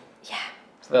also, Yeah.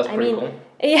 so that's I pretty mean, cool.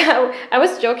 yeah, I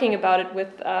was joking about it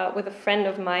with a friend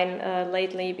of mine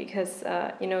lately because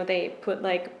you know they put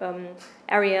like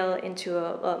Ariel into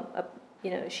a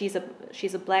you know she's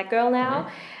a black girl now.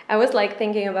 Mm-hmm. I was like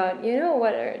thinking about you know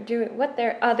what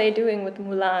are they doing with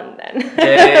Mulan then?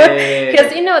 Yeah. Because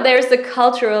you know there's a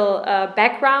cultural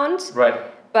background, Right.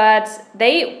 but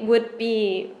they would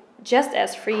be just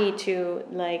as free to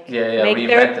like make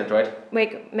reinvent it, right?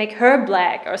 make her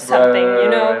black or something, you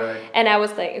know. Right. And I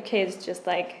was like, okay, it's just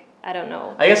like I don't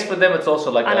know. I guess for them it's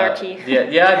also like Anarchy.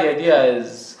 The idea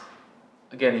is,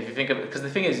 again, if you think of it, because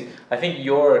the thing is, I think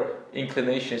your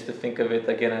inclination is to think of it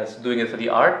again as doing it for the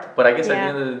art, but I guess at the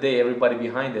end of the day, everybody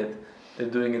behind it, they're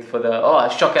doing it for the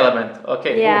shock element.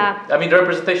 Okay, Yeah. cool. I mean, the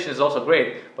representation is also great,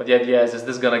 but the idea is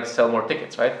this gonna sell more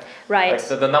tickets, right? Right. Like,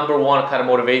 so the number one kind of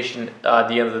motivation at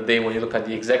the end of the day, when you look at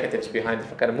the executives behind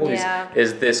different kind of movies, Yeah. is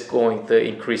this going to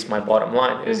increase my bottom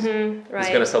line? Is Right.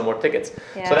 it's gonna sell more tickets?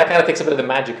 Yeah. So that kind of takes a bit of the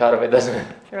magic out of it, doesn't it?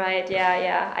 Right.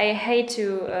 Yeah. I hate to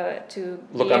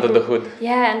Look be under the hood.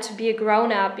 Yeah, and to be a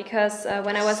grown up because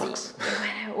when I was Sucks.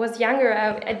 when I was younger,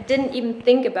 I didn't even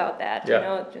think about that. Yeah. You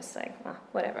know, just like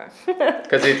whatever.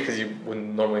 Because you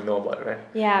wouldn't normally know about it, right?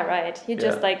 Yeah. Right. You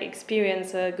just Yeah. like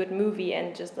experience a good movie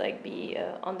and just like be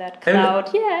on that I mean, cloud.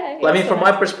 Yeah. Well, I mean, it's from so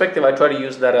my nice. perspective, I try to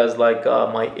use that as like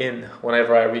my in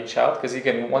whenever I reach out, because you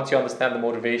can, once you understand the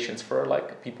motivations for like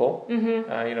people,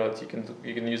 you know,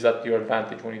 you can use that to your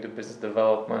advantage when you do business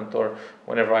development, or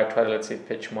whenever I try to, let's say,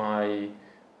 pitch my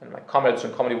comedy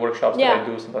and comedy workshops that I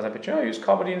do. Sometimes I pitch, use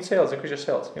comedy in sales, increase your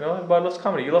sales. You know, everybody loves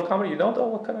comedy. You love comedy, you don't? Oh,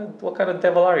 what kind of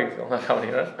devil are you if you don't like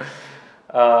comedy, right?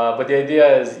 But the idea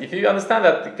is, if you understand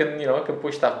that, it can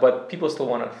push stuff, but people still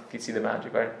want to see the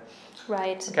magic, right?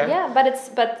 Right. Okay. Yeah, but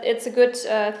it's a good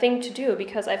thing to do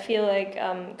because I feel like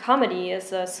comedy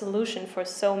is a solution for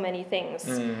so many things.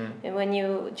 And when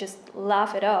you just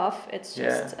laugh it off, it's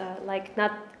just like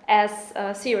not as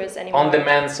serious anymore.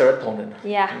 On-demand serotonin.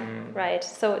 Yeah. Right.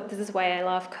 So this is why I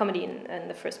love comedy in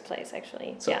the first place,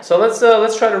 actually. So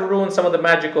let's try to ruin some of the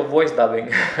magic of voice dubbing.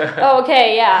 Oh,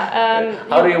 okay.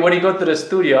 Yeah. When you go to the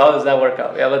studio, how does that work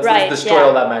out? Yeah, let's destroy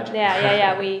all that magic.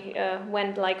 Yeah. We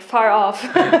went like far off.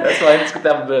 That's fine. It's good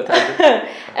to have a bit of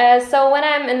time. So when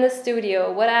I'm in the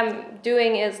studio, what I'm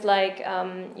doing is like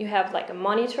you have like a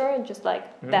monitor, just like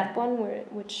that one,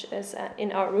 which is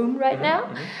in our room right now,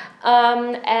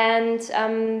 and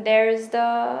there's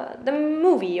the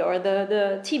movie or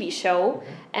the TV show,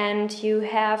 and you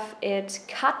have it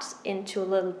cut into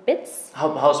little bits.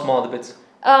 How small are the bits?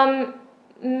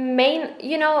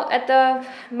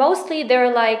 Mostly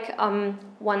they're like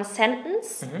one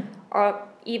sentence or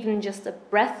even just a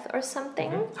breath or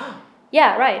something.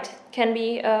 Yeah, right. Can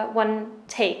be one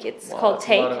take. It's called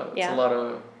take. It's a lot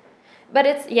of. But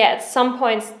at some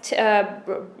points,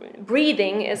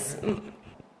 breathing is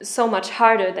so much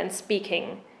harder than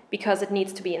speaking because it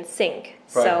needs to be in sync.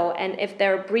 Right. So, and if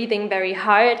they're breathing very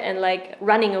hard and like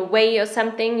running away or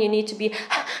something, you need to be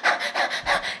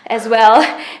as well.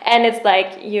 And it's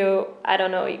like you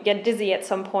get dizzy at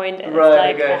some point, and it's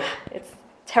like it's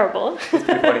terrible. It's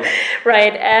pretty funny.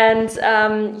 Right, and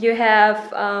you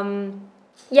have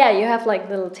like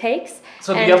little takes.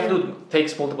 So do you have to do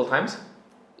takes multiple times?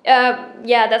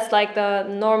 Yeah, that's like the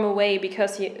normal way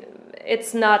because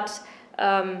it's not.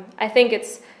 I think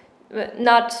it's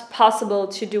not possible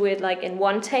to do it like in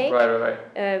one take. Right.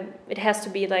 It has to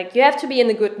be like you have to be in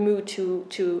a good mood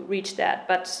to reach that,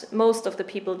 but most of the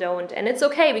people don't, and it's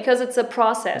okay because it's a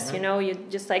process. You know, you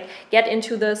just like get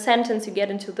into the sentence, you get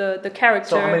into the character.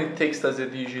 So how many takes does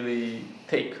it usually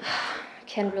take?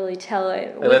 Can't really tell.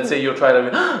 Let's say you try to.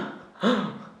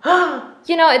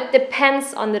 It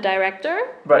depends on the director.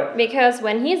 Right. Because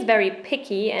when he's very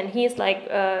picky and he's like,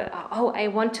 I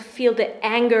want to feel the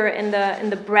anger in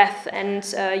the breath, and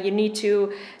you need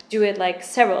to do it like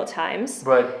several times.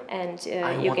 Right. And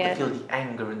I want to feel the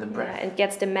anger in the breath. Yeah, it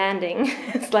gets demanding.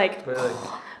 It's like, really?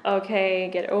 Okay,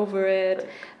 get over it.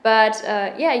 But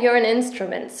you're an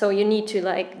instrument, so you need to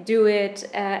like do it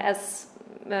as.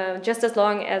 Just as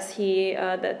long as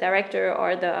the director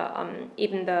or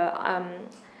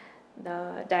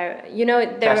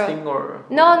casting or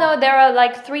no, there are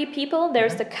like three people.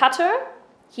 There's the cutter,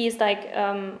 he's like,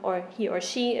 or he or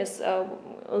she is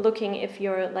looking if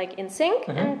you're like in sync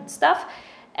and stuff.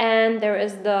 And there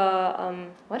is the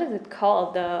what is it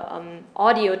called? The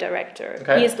audio director.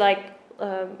 Okay. He's like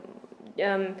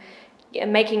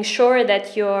making sure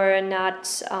that you're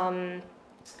not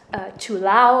too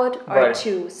loud or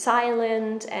too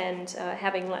silent, and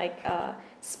having like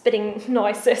spitting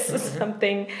noises or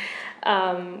something,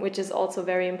 which is also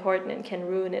very important and can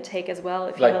ruin a take as well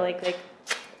if you like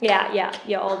yeah,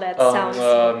 all that sounds.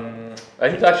 I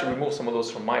need to actually remove some of those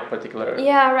from my particular.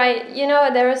 Yeah, right. You know,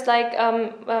 there is like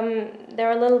there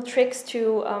are little tricks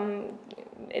to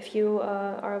if you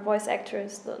are voice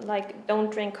actors, like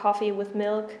don't drink coffee with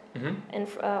milk and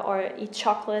or eat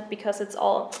chocolate, because it's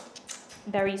all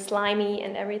very slimy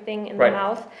and everything in the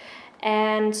mouth,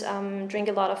 and drink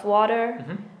a lot of water.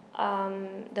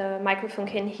 The microphone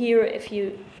can hear if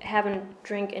you haven't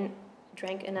drank enough.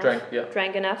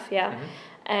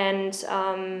 And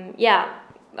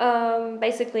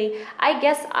basically, I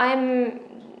guess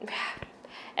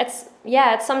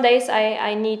at some days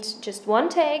I need just one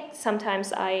take.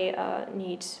 Sometimes I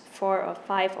need 4 or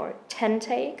 5 or 10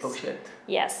 takes. Oh shit.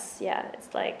 Yes, yeah,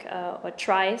 it's like or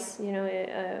tries, you know.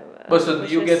 But so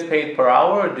do you get paid per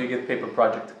hour, or do you get paid per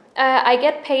project? I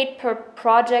get paid per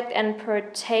project and per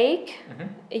take.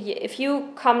 If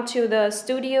you come to the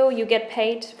studio, you get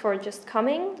paid for just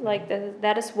coming. Like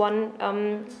that is one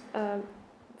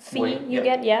fee you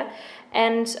get,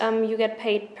 and you get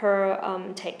paid per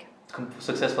take.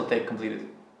 Successful take completed.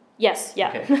 Yes, yeah.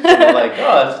 Okay. So you're like,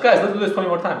 guys, let's do this 20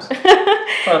 more times. I'm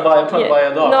trying to buy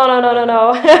a dog.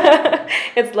 No.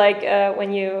 It's like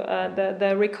when you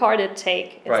the recorded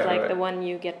take is the one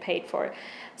you get paid for.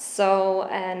 So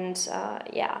and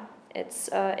it's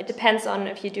it depends on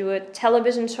if you do a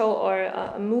television show or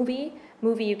a movie.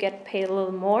 Movie you get paid a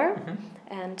little more,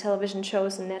 and television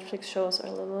shows and Netflix shows are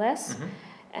a little less.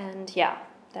 And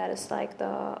that is like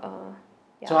the.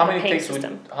 So how many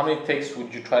takes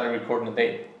would you try to record in a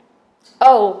day?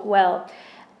 Oh well,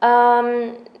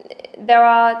 there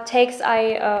are takes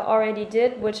I already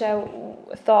did, which I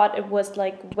thought it was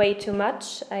like way too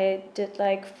much. I did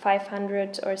like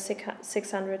 500 or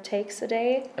 600 takes a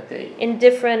day. In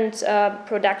different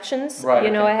productions.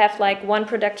 Right, I have like one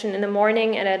production in the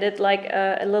morning, and I did like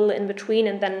a little in between,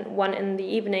 and then one in the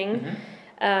evening.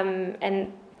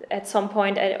 And at some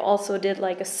point I also did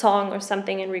like a song or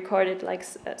something and recorded like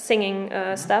singing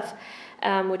stuff.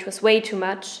 Which was way too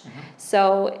much.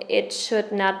 So it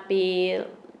should not be,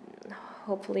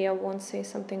 hopefully I won't say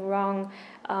something wrong,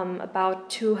 about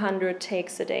 200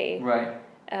 takes a day. Right.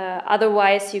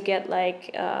 Otherwise you get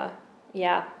like,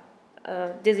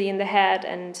 dizzy in the head,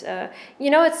 and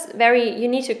it's you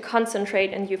need to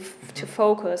concentrate and to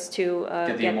focus to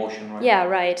get the emotion right. Yeah,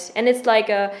 right. And it's like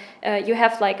you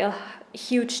have like a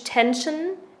huge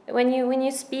tension when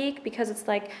you speak, because it's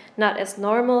like not as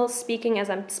normal speaking as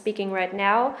I'm speaking right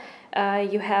now.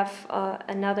 You have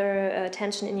another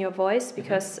tension in your voice,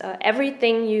 because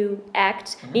everything you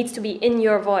act needs to be in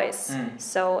your voice.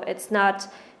 So it's not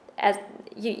as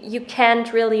you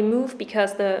can't really move,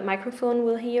 because the microphone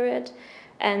will hear it,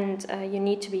 and you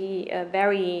need to be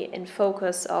very in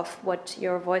focus of what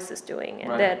your voice is doing,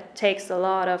 and that takes a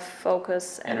lot of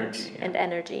focus and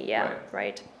energy.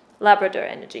 Right. Labrador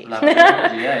energy. You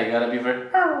gotta be very.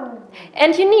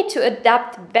 And you need to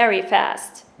adapt very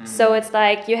fast. So it's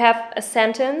like you have a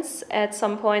sentence. At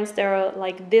some points, they're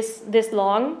like this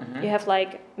long. You have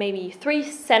like maybe 3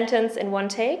 sentences in one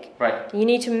take. Right. You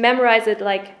need to memorize it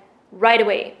like right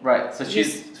away. Right. So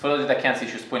for those that can't see,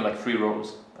 she's putting like 3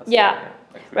 rows. That's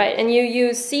right. And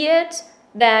you see it,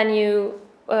 then you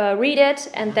read it,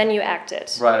 and then you act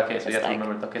it. Right. Okay. So you have to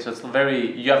remember it. Okay. So it's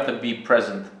you have to be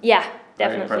present. Yeah.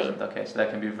 Definitely. Very present. Okay, so that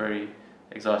can be very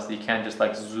exhausting. You can't just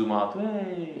like zoom out.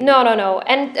 Hey. No.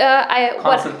 And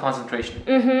concentration.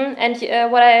 And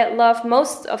what I love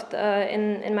most of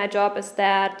in my job is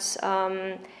that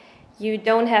you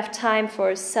don't have time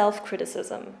for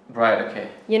self-criticism. Right. Okay.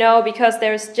 Because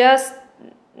there's just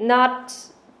no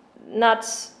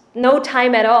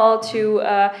time at all to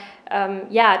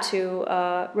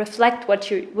reflect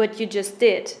what you just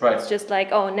did. Right. It's just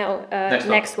like, oh no,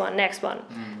 next one.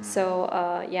 So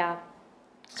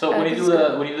So when you do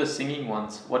the singing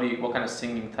ones, what kind of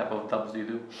singing type of dubs do you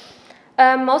do?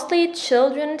 Mostly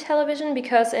children television,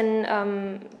 because in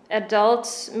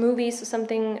adult movies or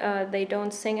something they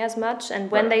don't sing as much,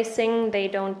 and when they sing they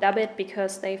don't dub it,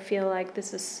 because they feel like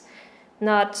this is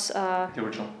not the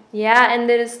original. Yeah, and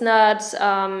it is not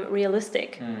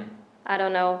realistic. I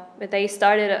don't know, but they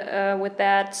started with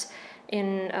that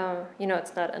in,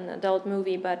 it's not an adult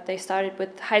movie, but they started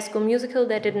with High School Musical.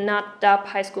 They did not dub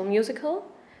High School Musical,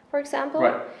 for example.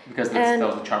 Right, because that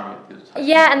was the charm of it.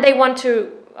 Yeah, and they want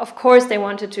to, of course, they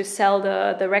wanted to sell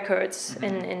the records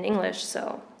in English.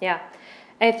 So yeah,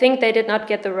 I think they did not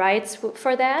get the rights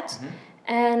for that.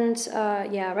 And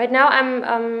right now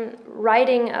I'm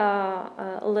writing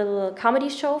a little comedy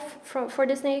show for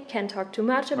Disney. Can't talk too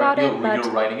much about it, but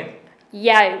you're writing it.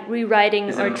 Yeah,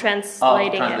 rewriting or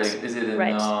translating it. Is it in?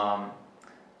 Right.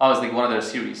 It's like one of their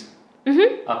series.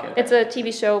 Okay. It's a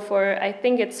TV show I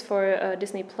think it's for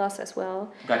Disney Plus as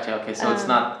well. Gotcha. Okay, so it's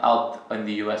not out in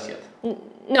the US yet.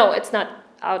 No, it's not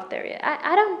out there yet.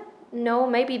 I don't know.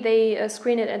 Maybe they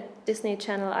screen it at Disney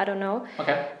Channel. I don't know.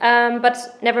 Okay. But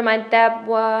never mind. That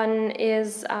one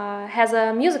has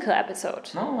a musical episode.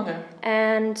 Oh, okay.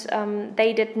 And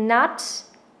they did not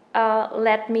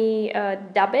let me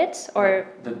dub it or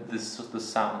the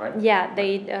sound, right? Yeah,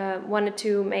 they wanted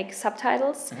to make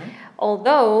subtitles,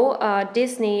 although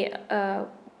Disney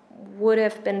would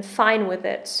have been fine with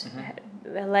it,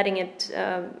 letting it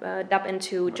dub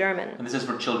into German. And this is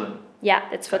for children. Yeah,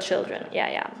 it's for children.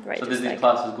 Yeah, right. So Disney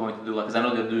Plus is going to do because I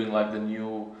know they're doing like the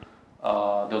new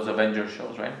those Avengers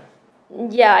shows, right?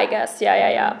 Yeah, I guess.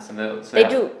 Yeah. So they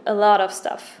do a lot of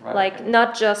stuff, right, like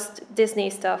not just Disney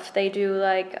stuff. They do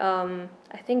like I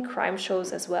think crime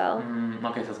shows as well.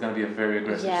 Okay, so it's going to be a very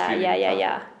aggressive.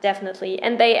 Yeah, definitely.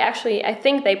 And I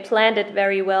think they planned it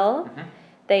very well.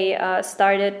 They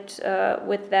started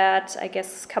with that, I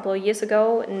guess, a couple of years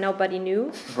ago. Nobody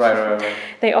knew. Right.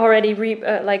 They already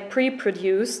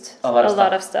pre-produced a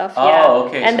lot of stuff. Oh,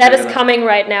 okay. And so that is coming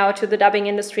right now to the dubbing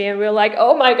industry, and we're like,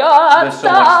 oh my god, there's so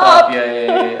much stuff.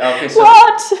 Yeah. Okay, so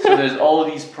what? So there's all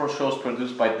these shows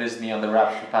produced by Disney on the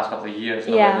wrap for the past couple of years.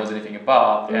 Nobody knows anything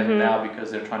about, and now because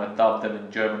they're trying to dub them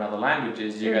in German and other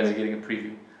languages, you guys are getting a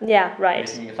preview. Yeah, right.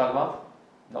 Anything you can talk about?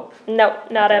 Nope. No,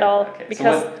 not at all. Okay.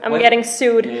 Because I'm getting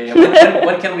sued. Yeah.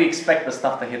 When can we expect the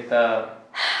stuff to hit the...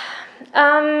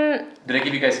 Do they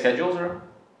give you guys schedules or?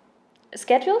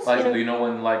 Schedules? Like, do you know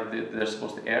when they're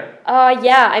supposed to air?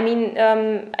 Yeah. I mean,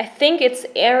 I think it's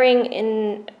airing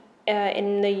in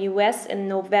the US in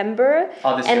November.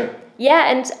 Oh, this year.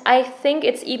 Yeah, and I think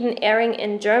it's even airing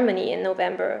in Germany in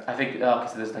November. I think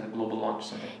because there's like a global launch or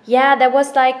something. Yeah, there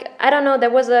was I don't know, there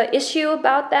was an issue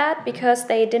about that because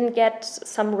they didn't get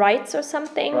some rights or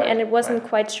something, and it wasn't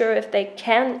quite sure if they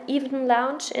can even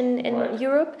launch in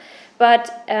Europe.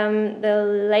 But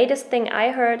the latest thing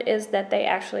I heard is that they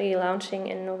actually launching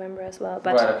in November as well.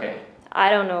 But okay.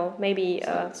 I don't know, maybe...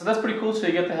 So that's pretty cool, so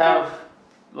you get to have...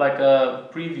 like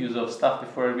previews of stuff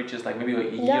before it reaches like maybe a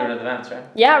year in advance, right?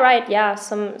 Yeah, right. Yeah,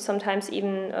 sometimes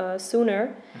even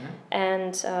sooner.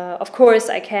 And of course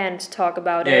I can't talk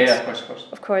about it. Yeah, of course.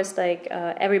 Of course, like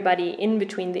everybody in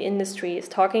between the industry is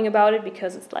talking about it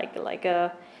because it's like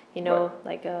a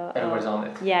everybody's on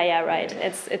it. Yeah, right.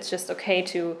 It's just okay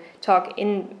to talk in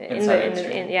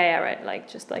right. Like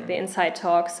just like the inside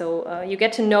talk, so you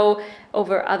get to know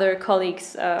over other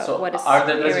colleagues what is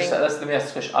let me ask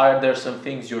this question. Are there some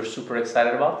things you're super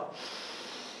excited about?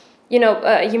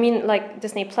 You mean like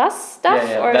Disney Plus stuff?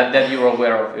 Yeah. Or that you're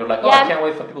aware of. You're like, I can't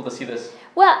wait for people to see this.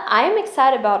 Well, I'm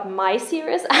excited about my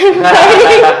series I'm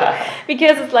writing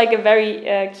because it's like a very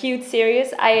cute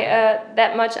series.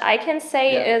 That much I can say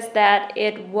is that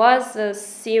it was a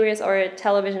series or a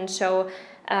television show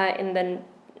in the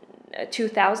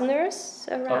 2000s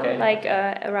around,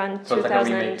 around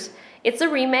 2000. It's a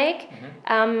remake.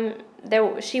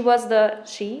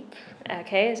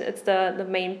 Okay, it's the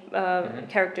main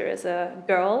character is a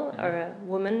girl or a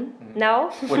woman now.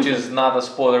 Which is not a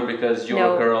spoiler because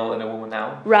you're a girl and a woman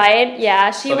now. Right,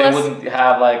 yeah. They wouldn't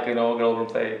have a girl would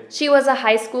play. She was a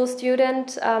high school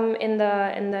student in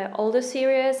the older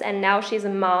series, and now she's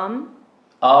a mom.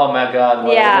 Oh my god,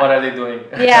 what are they doing?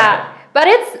 Yeah, but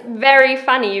it's very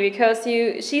funny because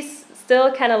she's still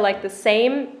kind of like the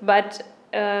same, but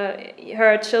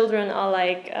her children are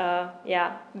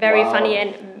very funny and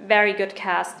very good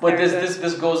cast. But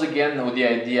this goes again with the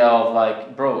idea of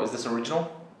bro, is this original?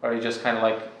 Or are you just kind of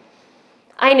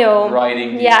I know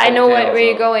writing? Yeah, I know where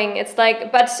you're going. It's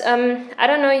but I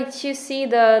don't know if you see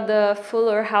the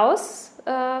Fuller House.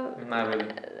 Not really.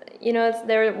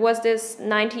 There was this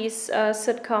 90s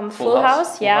sitcom Full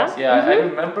House. Yeah, I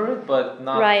remember it, but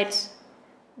not right.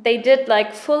 They did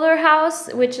Fuller House,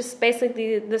 which is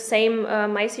basically the same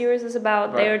my series is about.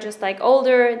 Right. They're just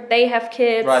older, they have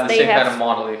kids. Right, the same kind of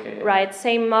model. Okay. Right,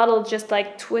 same model, just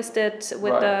twisted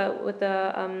with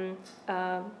the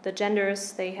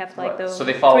genders. They have so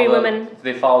they follow 3 women.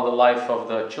 They follow the life of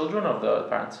the children of the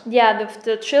parents. Yeah,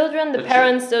 the children, the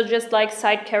parents, they're just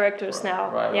side characters now.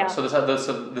 Right. Yeah. So the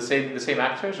same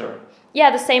actors or?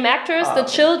 Yeah, the same actors. The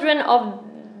children of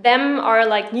them are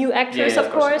new actors,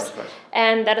 of course.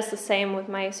 and that is the same with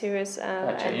my series.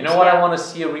 Gotcha. And You know what I want to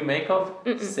see a remake of?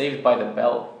 Saved by the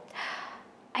Bell.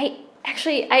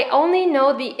 I only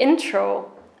know the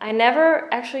intro. I never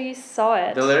actually saw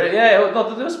it. It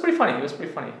was pretty funny. It was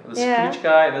pretty funny. The Scrooge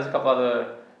guy, and there's a couple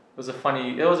other. It was a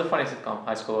funny sitcom,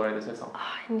 high school oriented sitcom. Oh,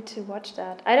 I need to watch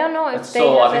that. I don't know if And they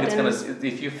so have I think it it's gonna.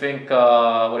 If you think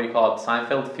what do you call it,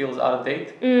 Seinfeld feels out of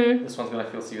date, this one's gonna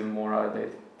feel even more out of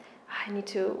date. I need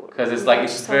to. Because it's like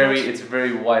it's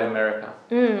very white America.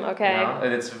 Okay. You know?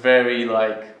 And it's very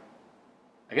like,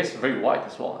 I guess very white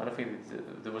as well. I don't think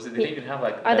they didn't even have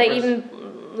like. Are they even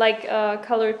like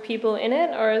colored people in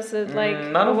it, or is it like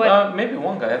none of maybe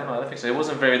one guy? I don't know. I don't think so. It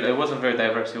wasn't very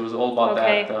diverse. It was all about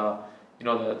that.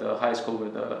 The high school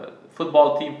with the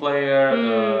football team player,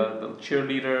 the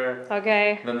cheerleader.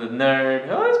 Okay. Then the nerd.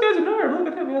 Oh, this guy's a nerd.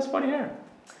 Look at him. He has funny hair.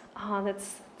 Oh,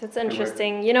 that's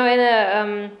interesting. You know,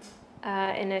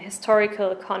 in a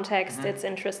historical context, it's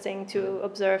interesting to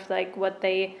observe like what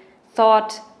they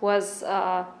thought was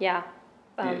the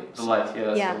life,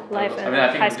 life.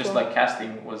 I think just like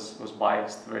casting was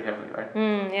biased very heavily, right?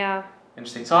 Yeah.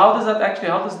 Interesting. So how does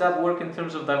that work in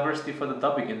terms of diversity for the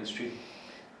dubbing industry?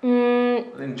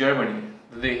 In Germany,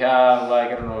 do they have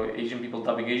like, I don't know, Asian people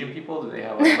dubbing Asian people? Do they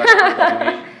have like black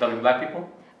people dubbing black people?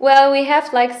 Well, we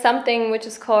have like something which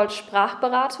is called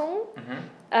Sprachberatung.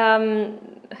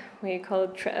 We call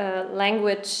it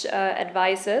language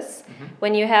advices.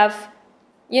 When you have,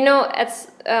 you know,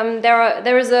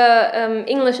 there is a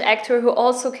English actor who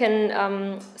also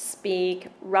can speak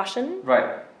Russian.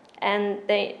 Right. And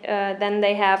then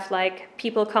they have like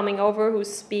people coming over who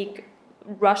speak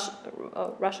Russian,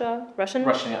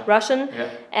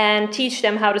 and teach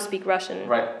them how to speak Russian.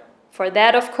 Right. For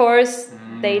that, of course,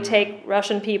 they take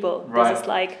Russian people. Right. This is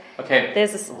like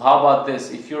How about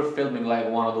this? If you're filming like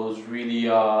one of those really,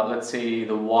 let's say,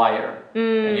 The Wire,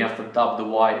 and you have to dub The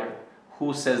Wire,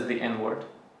 who says the N-word?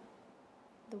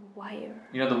 The Wire.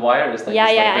 You know, The Wire is like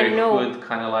very good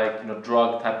kind of like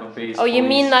drug type of base. Oh, you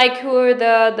mean like who are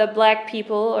the black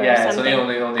people or something? So they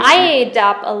only I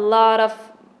dub a lot of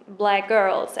black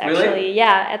girls actually. Really?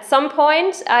 Yeah, at some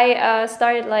point I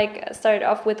started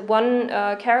off with one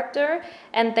character,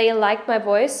 and they liked my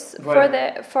voice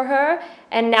for her,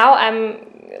 and now I'm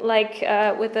like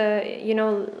with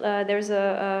there's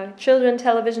a children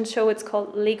television show. It's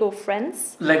called Lego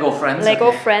Friends. Lego Friends.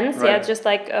 Friends. Right. Yeah, just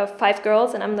like 5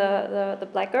 girls, and I'm the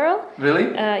black girl.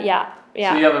 Really? Yeah.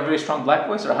 So you have a very strong black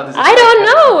voice, or how does it? I don't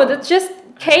know. That just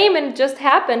came and just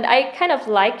happened. I kind of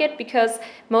like it because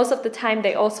most of the time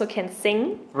they also can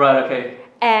sing. Right. Okay.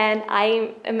 And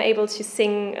I am able to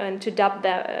sing and to dub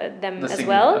them as singing.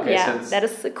 well. Okay, yeah, so that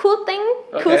is a cool thing,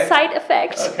 cool side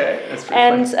effect. Okay, that's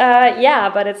pretty funny.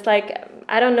 But it's like,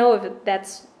 I don't know if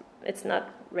it's not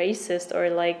racist or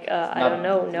like, I don't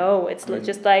know. No, it's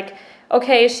just like,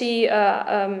 okay, she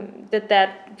did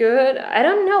that good. I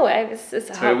don't know. It's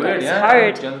very weird,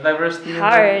 hard. Gender diversity.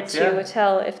 Hard to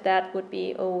tell if that would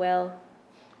be,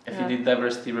 if you did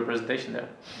diversity representation there.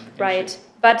 Right.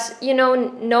 But,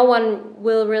 no one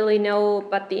will really know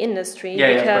but the industry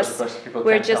because of course. People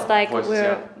we're can't just tell like, voices,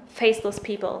 we're faceless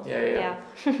people. Yeah.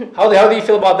 How do you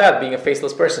feel about that, being a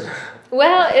faceless person?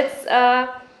 Well, it's,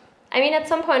 at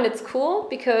some point it's cool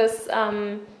because,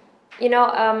 I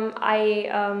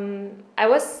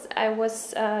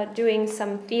was doing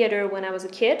some theater when I was a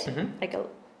kid, like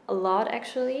a lot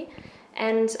actually.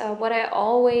 And what I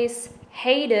always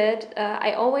hated,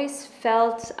 I always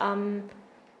felt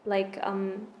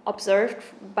observed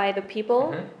by the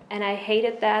people, and I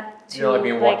hated that too. Like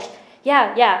being watched.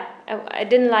 I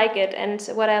didn't like it. And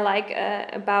what I like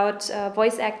about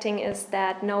voice acting is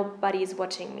that nobody's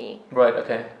watching me. Right.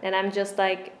 Okay. And I'm just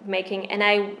like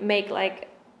I make like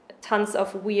tons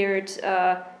of weird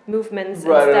movements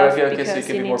and stuff because so you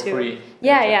can be more free.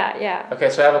 Yeah. Okay,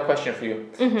 so I have a question for you.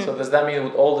 So does that mean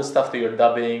with all the stuff that you're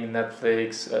dubbing,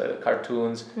 Netflix,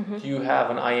 cartoons, do you have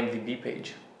an IMDb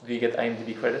page? Do you get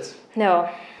IMDb credits? No.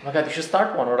 Oh my God, you should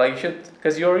start one, or like you should,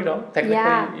 because you're,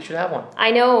 technically you should have one. I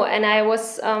know, and I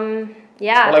was, Or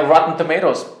like Rotten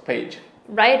Tomatoes page.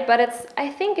 Right, but I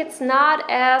think it's not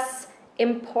as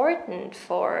important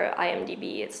for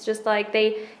IMDb. It's just like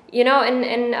they,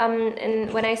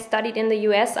 and when I studied in the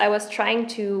US, I was trying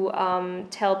to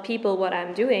tell people what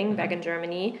I'm doing back in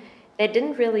Germany. They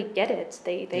didn't really get it.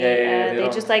 They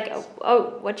just like,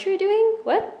 oh, what you're doing?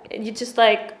 What? You just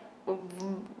like,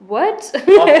 what?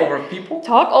 Talk over people?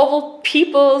 Talk over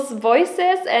people's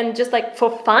voices, and just like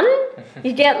for fun,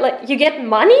 you get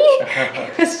money.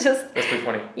 It's just, that's pretty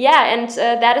funny. Yeah, and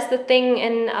that is the thing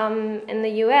in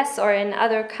the US or in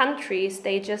other countries.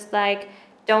 They just like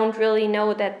don't really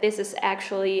know that this is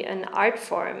actually an art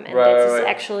form, and Right, this is right.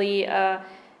 actually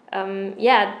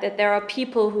that there are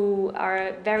people who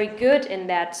are very good in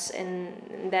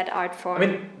that art form. I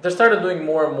mean, they started doing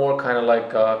more and more kind of like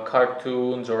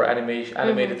cartoons or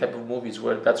animated type of movies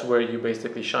where that's where you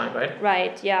basically shine, right?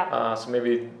 Right, yeah. So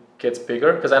maybe it gets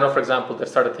bigger because I know, for example, they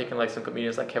started taking like some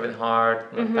comedians like Kevin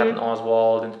Hart, like Patton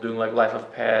Oswalt into doing like Life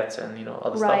of Pets and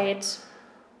other stuff. Right.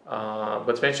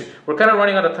 But eventually, we're kind of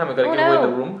running out of time. We gotta Oh, give away no.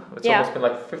 the room. It's Yeah. almost been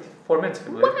like 54 minutes. If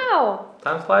you believe. Wow.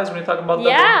 Time flies when you talk about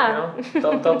Yeah.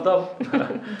 dubbing, dub.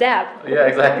 Dab.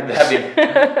 Yeah, exactly. Dabbing.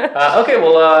 Okay,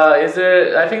 well, is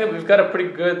there? I think that we've got a pretty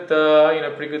good,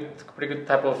 pretty good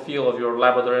type of feel of your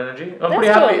Labrador energy. I'm pretty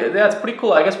That's happy. cool. That's pretty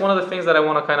cool. I guess one of the things that I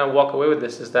want to kind of walk away with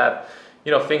this is that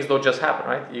things don't just happen,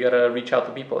 right? You gotta reach out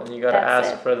to people and you gotta That's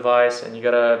ask it. for advice and you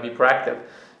gotta be proactive.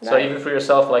 So Right. even for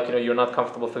yourself, like you're not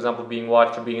comfortable, for example, being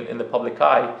watched or being in the public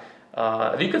eye.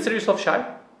 Do you consider yourself shy?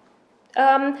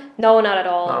 No, not at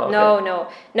all. Oh, okay.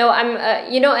 No. I'm,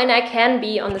 and I can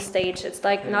be on the stage. It's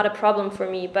like not a problem for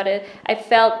me. But I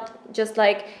felt just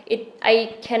like it.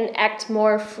 I can act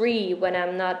more free when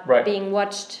I'm not Right. being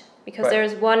watched because Right.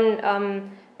 there's one,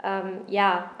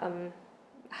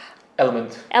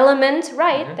 Element. element.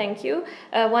 Right. Thank you.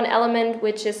 One element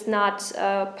which is not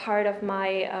part of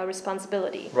my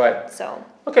responsibility. Right. So.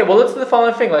 Okay, well, let's do the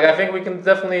following thing. Like, I think we can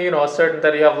definitely, assert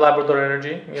that you have Labrador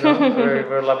energy. Very,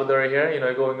 very Labrador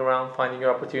here. Going around finding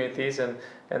your opportunities and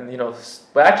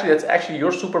but actually, that's actually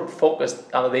you're super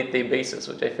focused on a day-to-day basis,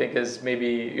 which I think is maybe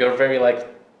you're very like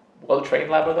well-trained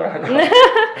Labrador. I don't know.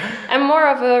 I'm more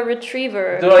of a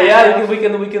retriever. So, kind yeah, of. we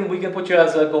can put you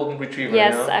as a golden retriever.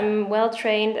 Yes, I'm well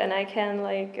trained and I can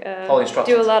Follow do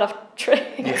instructions. a lot of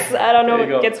tricks. Yeah, I don't know, there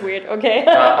you go. it gets weird. Okay.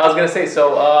 I was gonna say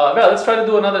so. Let's try to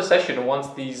do another session once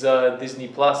these Disney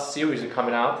Plus series are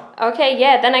coming out. Okay,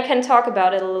 yeah, then I can talk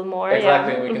about it a little more.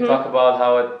 Exactly, Yeah. we can talk about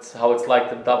how it's like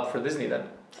to dub for Disney then.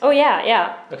 Oh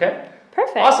yeah. Okay.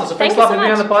 Perfect. Awesome. So thanks Thank a lot you for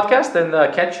being on so the much. podcast, and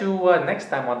catch you next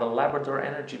time on the Labrador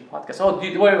Energy podcast. Oh,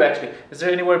 wait, actually, is there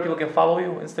anywhere people can follow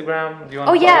you? Instagram? Do you want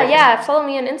Oh to follow anything? yeah. Follow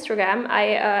me on Instagram.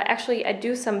 I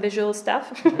do some visual stuff.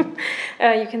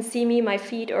 You can see me, my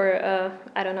feed, or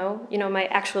I don't know, my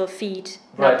actual feed,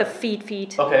 Right. not the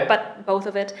feed. Okay. But both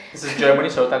of it. This is Germany,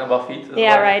 so we're talking about feet. There's a Yeah,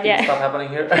 lot of right, feet yeah. stuff happening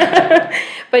here.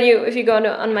 But if you go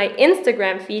on my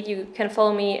Instagram feed, you can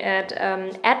follow me at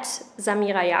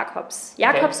Samira Jacobs.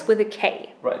 Jacobs with a K.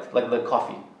 Right, like the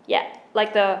coffee. Yeah,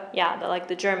 like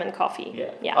the German coffee.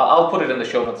 Yeah. I'll put it in the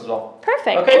show notes as well.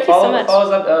 Perfect. Okay, Thank you so much.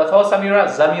 follow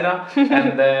Zamira,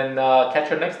 and then catch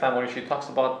her next time when she talks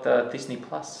about Disney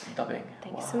Plus dubbing.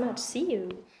 Thank you so much. See you.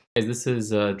 Guys, this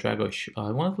is Dragos.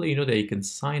 I want to let you know that you can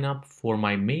sign up for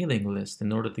my mailing list in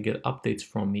order to get updates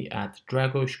from me at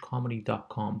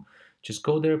dragoshcomedy.com. Just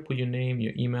go there, put your name,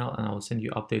 your email, and I will send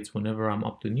you updates whenever I'm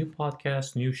up to new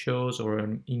podcasts, new shows, or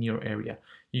in your area.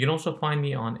 You can also find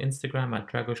me on Instagram at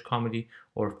Dragos Comedy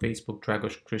or Facebook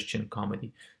Dragos Christian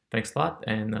Comedy. Thanks a lot,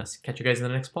 and catch you guys in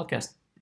the next podcast.